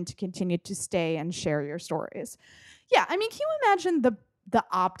the women to continue to stay and share your stories. Yeah, I mean, can you imagine the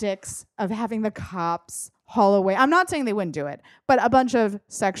optics of having the cops haul away? I'm not saying they wouldn't do it, but a bunch of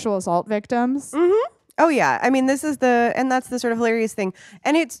sexual assault victims. Mm-hmm. Oh, yeah. I mean, that's the sort of hilarious thing.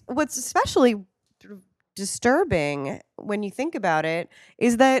 And it's what's especially disturbing when you think about it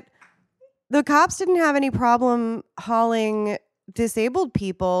is that the cops didn't have any problem hauling disabled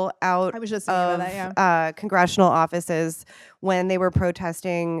people out of congressional offices when they were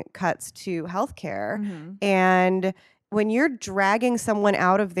protesting cuts to healthcare. Mm-hmm. And when you're dragging someone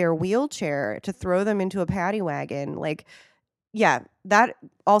out of their wheelchair to throw them into a paddy wagon, like, yeah, that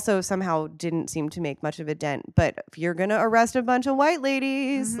also somehow didn't seem to make much of a dent. But if you're going to arrest a bunch of white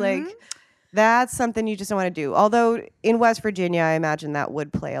ladies, like, that's something you just don't want to do. Although in West Virginia, I imagine that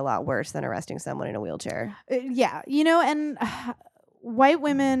would play a lot worse than arresting someone in a wheelchair. Yeah, and white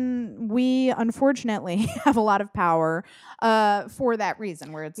women, we unfortunately have a lot of power for that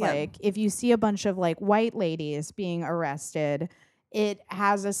reason, where it's like if you see a bunch of like white ladies being arrested, it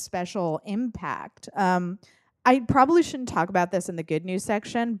has a special impact. I probably shouldn't talk about this in the good news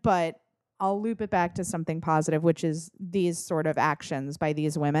section, but I'll loop it back to something positive, which is these sort of actions by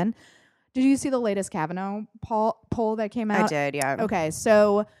these women. Did you see the latest Kavanaugh poll that came out? I did, yeah. Okay,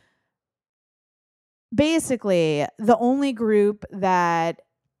 so basically, the only group that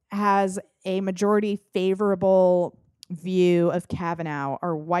has a majority favorable view of Kavanaugh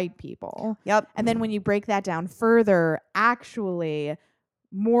are white people. Yep. And then when you break that down further, actually,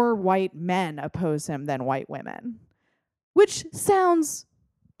 more white men oppose him than white women, which sounds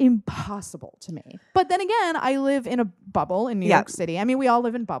impossible to me. But then again, I live in a bubble in New York City. I mean, we all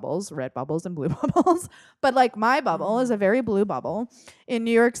live in bubbles, red bubbles and blue bubbles. But like my bubble is a very blue bubble in New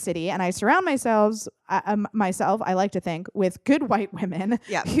York City, and I surround myself, I like to think, with good white women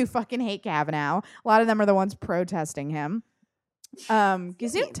who fucking hate Kavanaugh. A lot of them are the ones protesting him.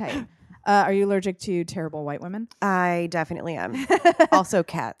 Gesundheit. Are you allergic to terrible white women? I definitely am. Also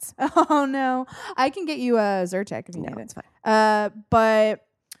cats. Oh no, I can get you a Zyrtec if you need it. It's fine. But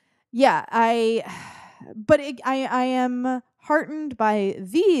yeah, I am heartened by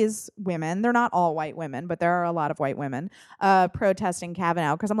these women. They're not all white women, but there are a lot of white women protesting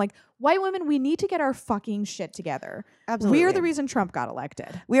Kavanaugh, because I'm like, white women, we need to get our fucking shit together. Absolutely. We're the reason Trump got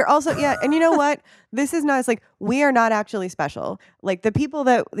elected. We're also, and you know what? This is not, it's like, we are not actually special. Like the people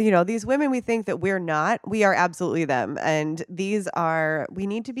that, these women we think that we're not, we are absolutely them. And we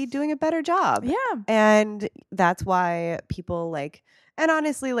need to be doing a better job. Yeah. And that's why people and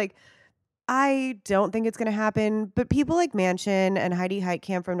honestly, I don't think it's going to happen, but people like Manchin and Heidi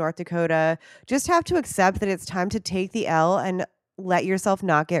Heitkamp from North Dakota just have to accept that it's time to take the L and let yourself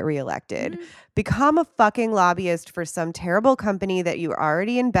not get reelected. Mm-hmm. Become a fucking lobbyist for some terrible company that you're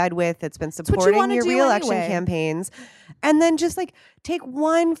already in bed with that's been supporting your reelection campaigns. And then just take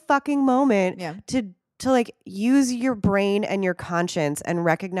one fucking moment to use your brain and your conscience and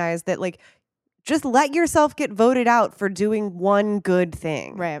recognize that just let yourself get voted out for doing one good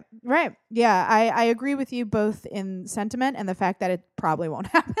thing. Right. Yeah, I agree with you both in sentiment and the fact that it probably won't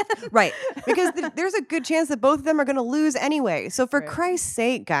happen. Right. Because there's a good chance that both of them are going to lose anyway. So for Christ's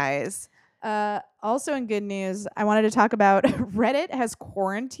sake, guys. Also in good news, I wanted to talk about Reddit has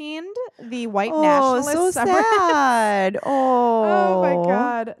quarantined the white nationalist so subreddit. Sad. Oh my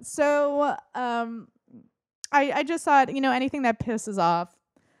God. So I just thought, anything that pisses off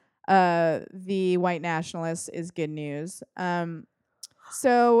the white nationalists is good news.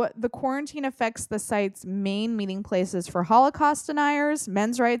 So the quarantine affects the site's main meeting places for Holocaust deniers,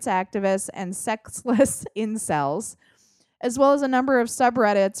 men's rights activists, and sexless incels, as well as a number of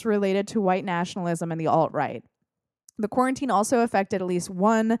subreddits related to white nationalism and the alt-right. The quarantine also affected at least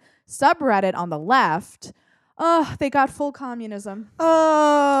one subreddit on the left. Oh, they got full communism.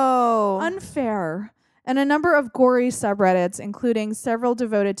 Oh. Unfair. And a number of gory subreddits, including several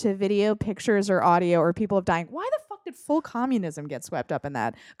devoted to video, pictures, or audio, or people of dying. Why the fuck did full communism get swept up in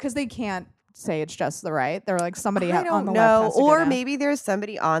that? Because they can't say it's just the right. They're like somebody on the left has to or go down. Maybe there's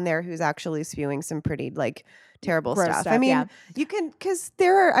somebody on there who's actually spewing some pretty terrible stuff. I mean, you can, because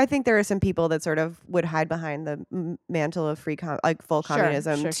I think there are some people that sort of would hide behind the mantle of full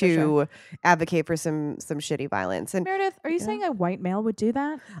communism to advocate for some shitty violence. And Meredith, are you saying a white male would do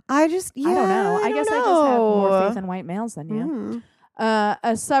that? I don't know. I guess I just have more faith in white males than you. Mm-hmm.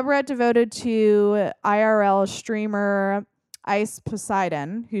 A subreddit devoted to IRL streamer Ice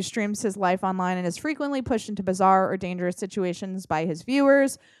Poseidon, who streams his life online and is frequently pushed into bizarre or dangerous situations by his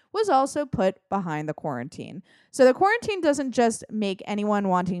viewers, was also put behind the quarantine. So the quarantine doesn't just make anyone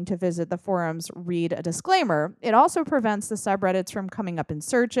wanting to visit the forums read a disclaimer. It also prevents the subreddits from coming up in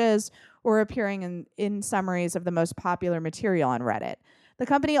searches or appearing in summaries of the most popular material on Reddit. The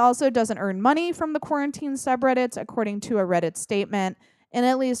company also doesn't earn money from the quarantine subreddits, according to a Reddit statement. In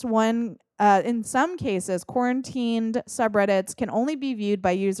at least one, in some cases, quarantined subreddits can only be viewed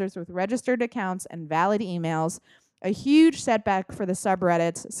by users with registered accounts and valid emails. A huge setback for the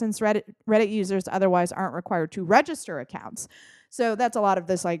subreddits, since Reddit users otherwise aren't required to register accounts. So that's a lot of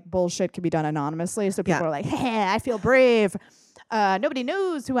this bullshit can be done anonymously. So people are like, hey, I feel brave. Nobody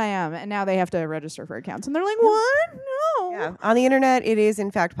knows who I am. And now they have to register for accounts. And they're like, what? No. Yeah. On the internet, it is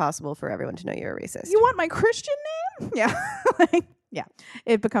in fact possible for everyone to know you're a racist. You want my Christian name? Yeah. Yeah.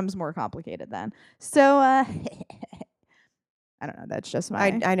 It becomes more complicated then. So, I don't know. That's just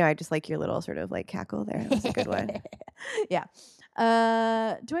my... I know. I just like your little sort of cackle there. That's a good one. Yeah. Do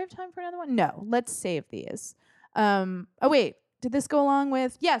I have time for another one? No. Let's save these. Oh, wait. Did this go along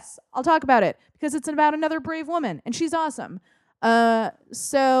with... Yes. I'll talk about it because it's about another brave woman and she's awesome.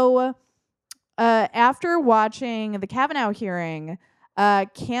 So after watching the Kavanaugh hearing,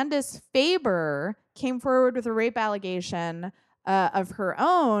 Candace Faber came forward with a rape allegation of her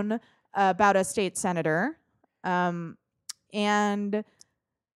own about a state senator. And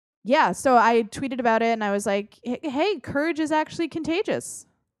yeah, so I tweeted about it and I was like, hey, courage is actually contagious.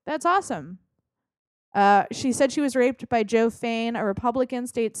 That's awesome. She said she was raped by Joe Fain, a Republican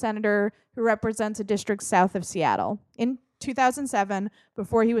state senator who represents a district south of Seattle, in 2007,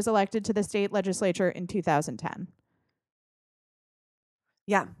 before he was elected to the state legislature in 2010.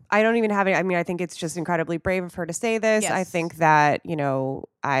 Yeah, I don't even have it. I mean, I think it's just incredibly brave of her to say this. Yes. I think that,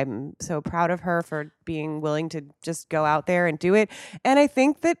 I'm so proud of her for being willing to just go out there and do it. And I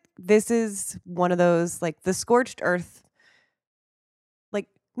think that this is one of those, like, the scorched earth. Like,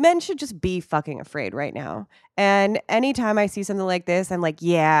 men should just be fucking afraid right now. And anytime I see something like this, I'm like,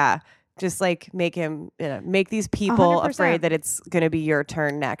 yeah, just like make these people 100%. afraid that it's going to be your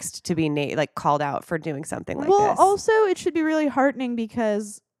turn next to be called out for doing something like Well, this. also, it should be really heartening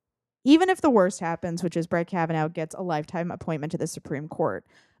because even if the worst happens, which is Brett Kavanaugh gets a lifetime appointment to the Supreme Court,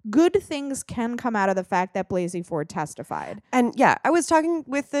 good things can come out of the fact that Blasey Ford testified. And yeah, I was talking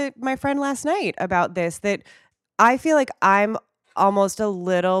with my friend last night about this, that I feel like I'm almost a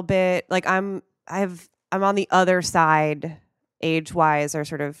little bit like I'm on the other side, age-wise or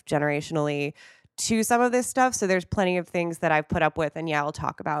sort of generationally, to some of this stuff. So there's plenty of things that I've put up with, and yeah, I'll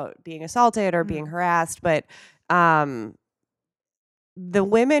talk about being assaulted or being harassed, but the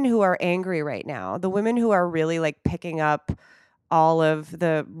women who are angry right now, the women who are really like picking up all of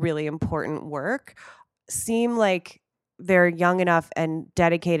the really important work, seem like they're young enough and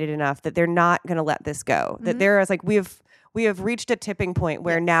dedicated enough that they're not going to let this go. That there is like we have reached a tipping point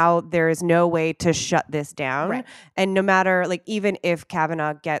where now there is no way to shut this down. Right. And no matter, like, even if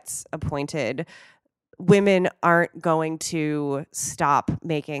Kavanaugh gets appointed, women aren't going to stop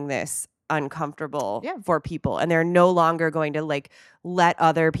making this uncomfortable for people, and they're no longer going to like let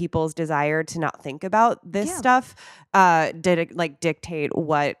other people's desire to not think about this stuff dictate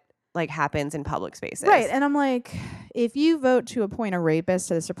what like happens in public spaces. Right. And I'm like, if you vote to appoint a rapist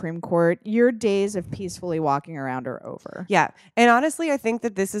to the Supreme Court, your days of peacefully walking around are over. Yeah. And honestly, I think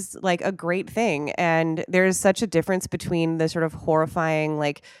that this is like a great thing. And there's such a difference between the sort of horrifying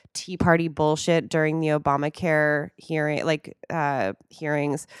like Tea Party bullshit during the Obamacare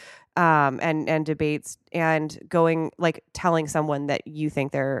hearings and debates, and going like telling someone that you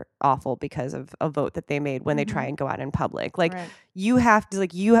think they're awful because of a vote that they made when they try and go out in public. Like you have to,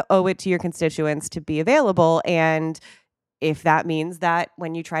 like, you owe it to your constituents to be available. And if that means that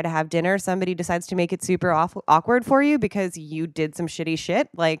when you try to have dinner, somebody decides to make it super awkward for you because you did some shitty shit,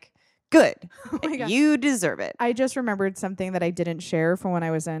 like, good. You deserve it. I just remembered something that I didn't share from when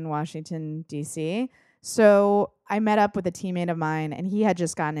I was in Washington, D.C. So I met up with a teammate of mine, and he had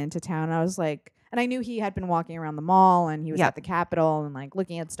just gotten into town. And I was like, and I knew he had been walking around the mall, and he was at the Capitol and like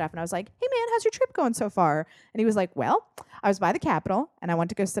looking at stuff. And I was like, hey man, how's your trip going so far? And he was like, well, I was by the Capitol and I went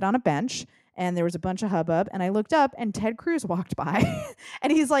to go sit on a bench, and there was a bunch of hubbub, and I looked up and Ted Cruz walked by.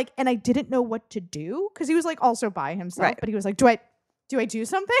 And he's like, and I didn't know what to do because he was like also by himself, but he was like, do I do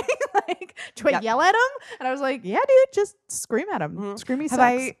something? Like, do I yell at him? And I was like, yeah, dude, just scream at him. Scream, he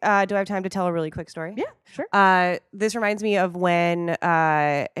sucks. Do I have time to tell a really quick story? Yeah, sure. This reminds me of when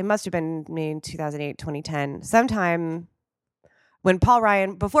it must have been maybe 2008, 2010, sometime when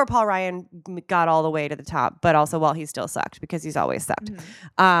before Paul Ryan got all the way to the top, but also while he still sucked, because he's always sucked.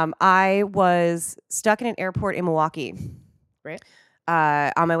 I was stuck in an airport in Milwaukee,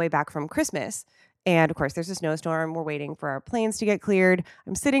 on my way back from Christmas. And of course, there's a snowstorm. We're waiting for our planes to get cleared.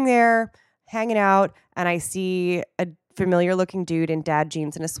 I'm sitting there hanging out, and I see a familiar looking dude in dad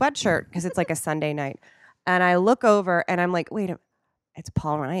jeans and a sweatshirt because it's like a Sunday night. And I look over and I'm like, wait, it's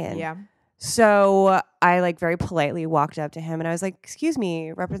Paul Ryan. Yeah. So I like very politely walked up to him and I was like, excuse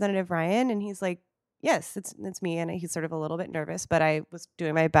me, Representative Ryan? And he's like, yes, it's me. And he's sort of a little bit nervous, but I was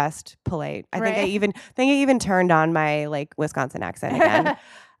doing my best polite. I think I even turned on my like Wisconsin accent again.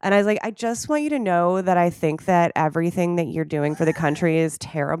 And I was like, I just want you to know that I think that everything that you're doing for the country is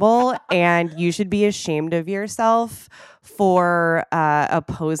terrible, and you should be ashamed of yourself for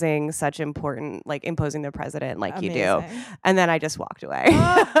opposing such important, like imposing the president like you do. And then I just walked away.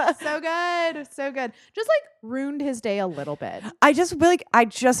 Oh, so good. So good. Just like ruined his day a little bit. I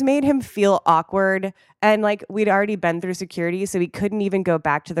just made him feel awkward. And like we'd already been through security, so he couldn't even go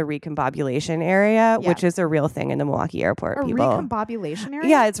back to the recombobulation area, which is a real thing in the Milwaukee airport. Recombobulation area?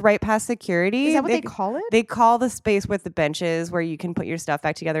 Yeah, it's right past security. Is that what they call it? They call the space with the benches where you can put your stuff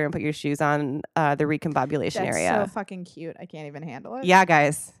back together and put your shoes on the recombobulation area. That's so fucking cute. I can't even handle it. Yeah,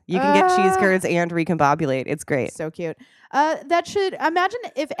 guys. You can get cheese curds and recombobulate. It's great. So cute. Imagine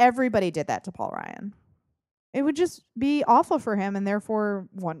if everybody did that to Paul Ryan. It would just be awful for him and therefore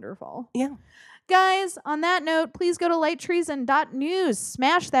wonderful. Yeah. Guys, on that note, please go to lighttreason.news.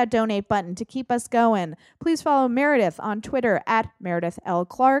 Smash that donate button to keep us going. Please follow Meredith on Twitter at Meredith L.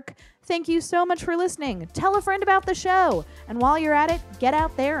 Clark. Thank you so much for listening. Tell a friend about the show. And while you're at it, get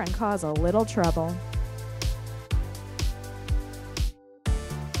out there and cause a little trouble.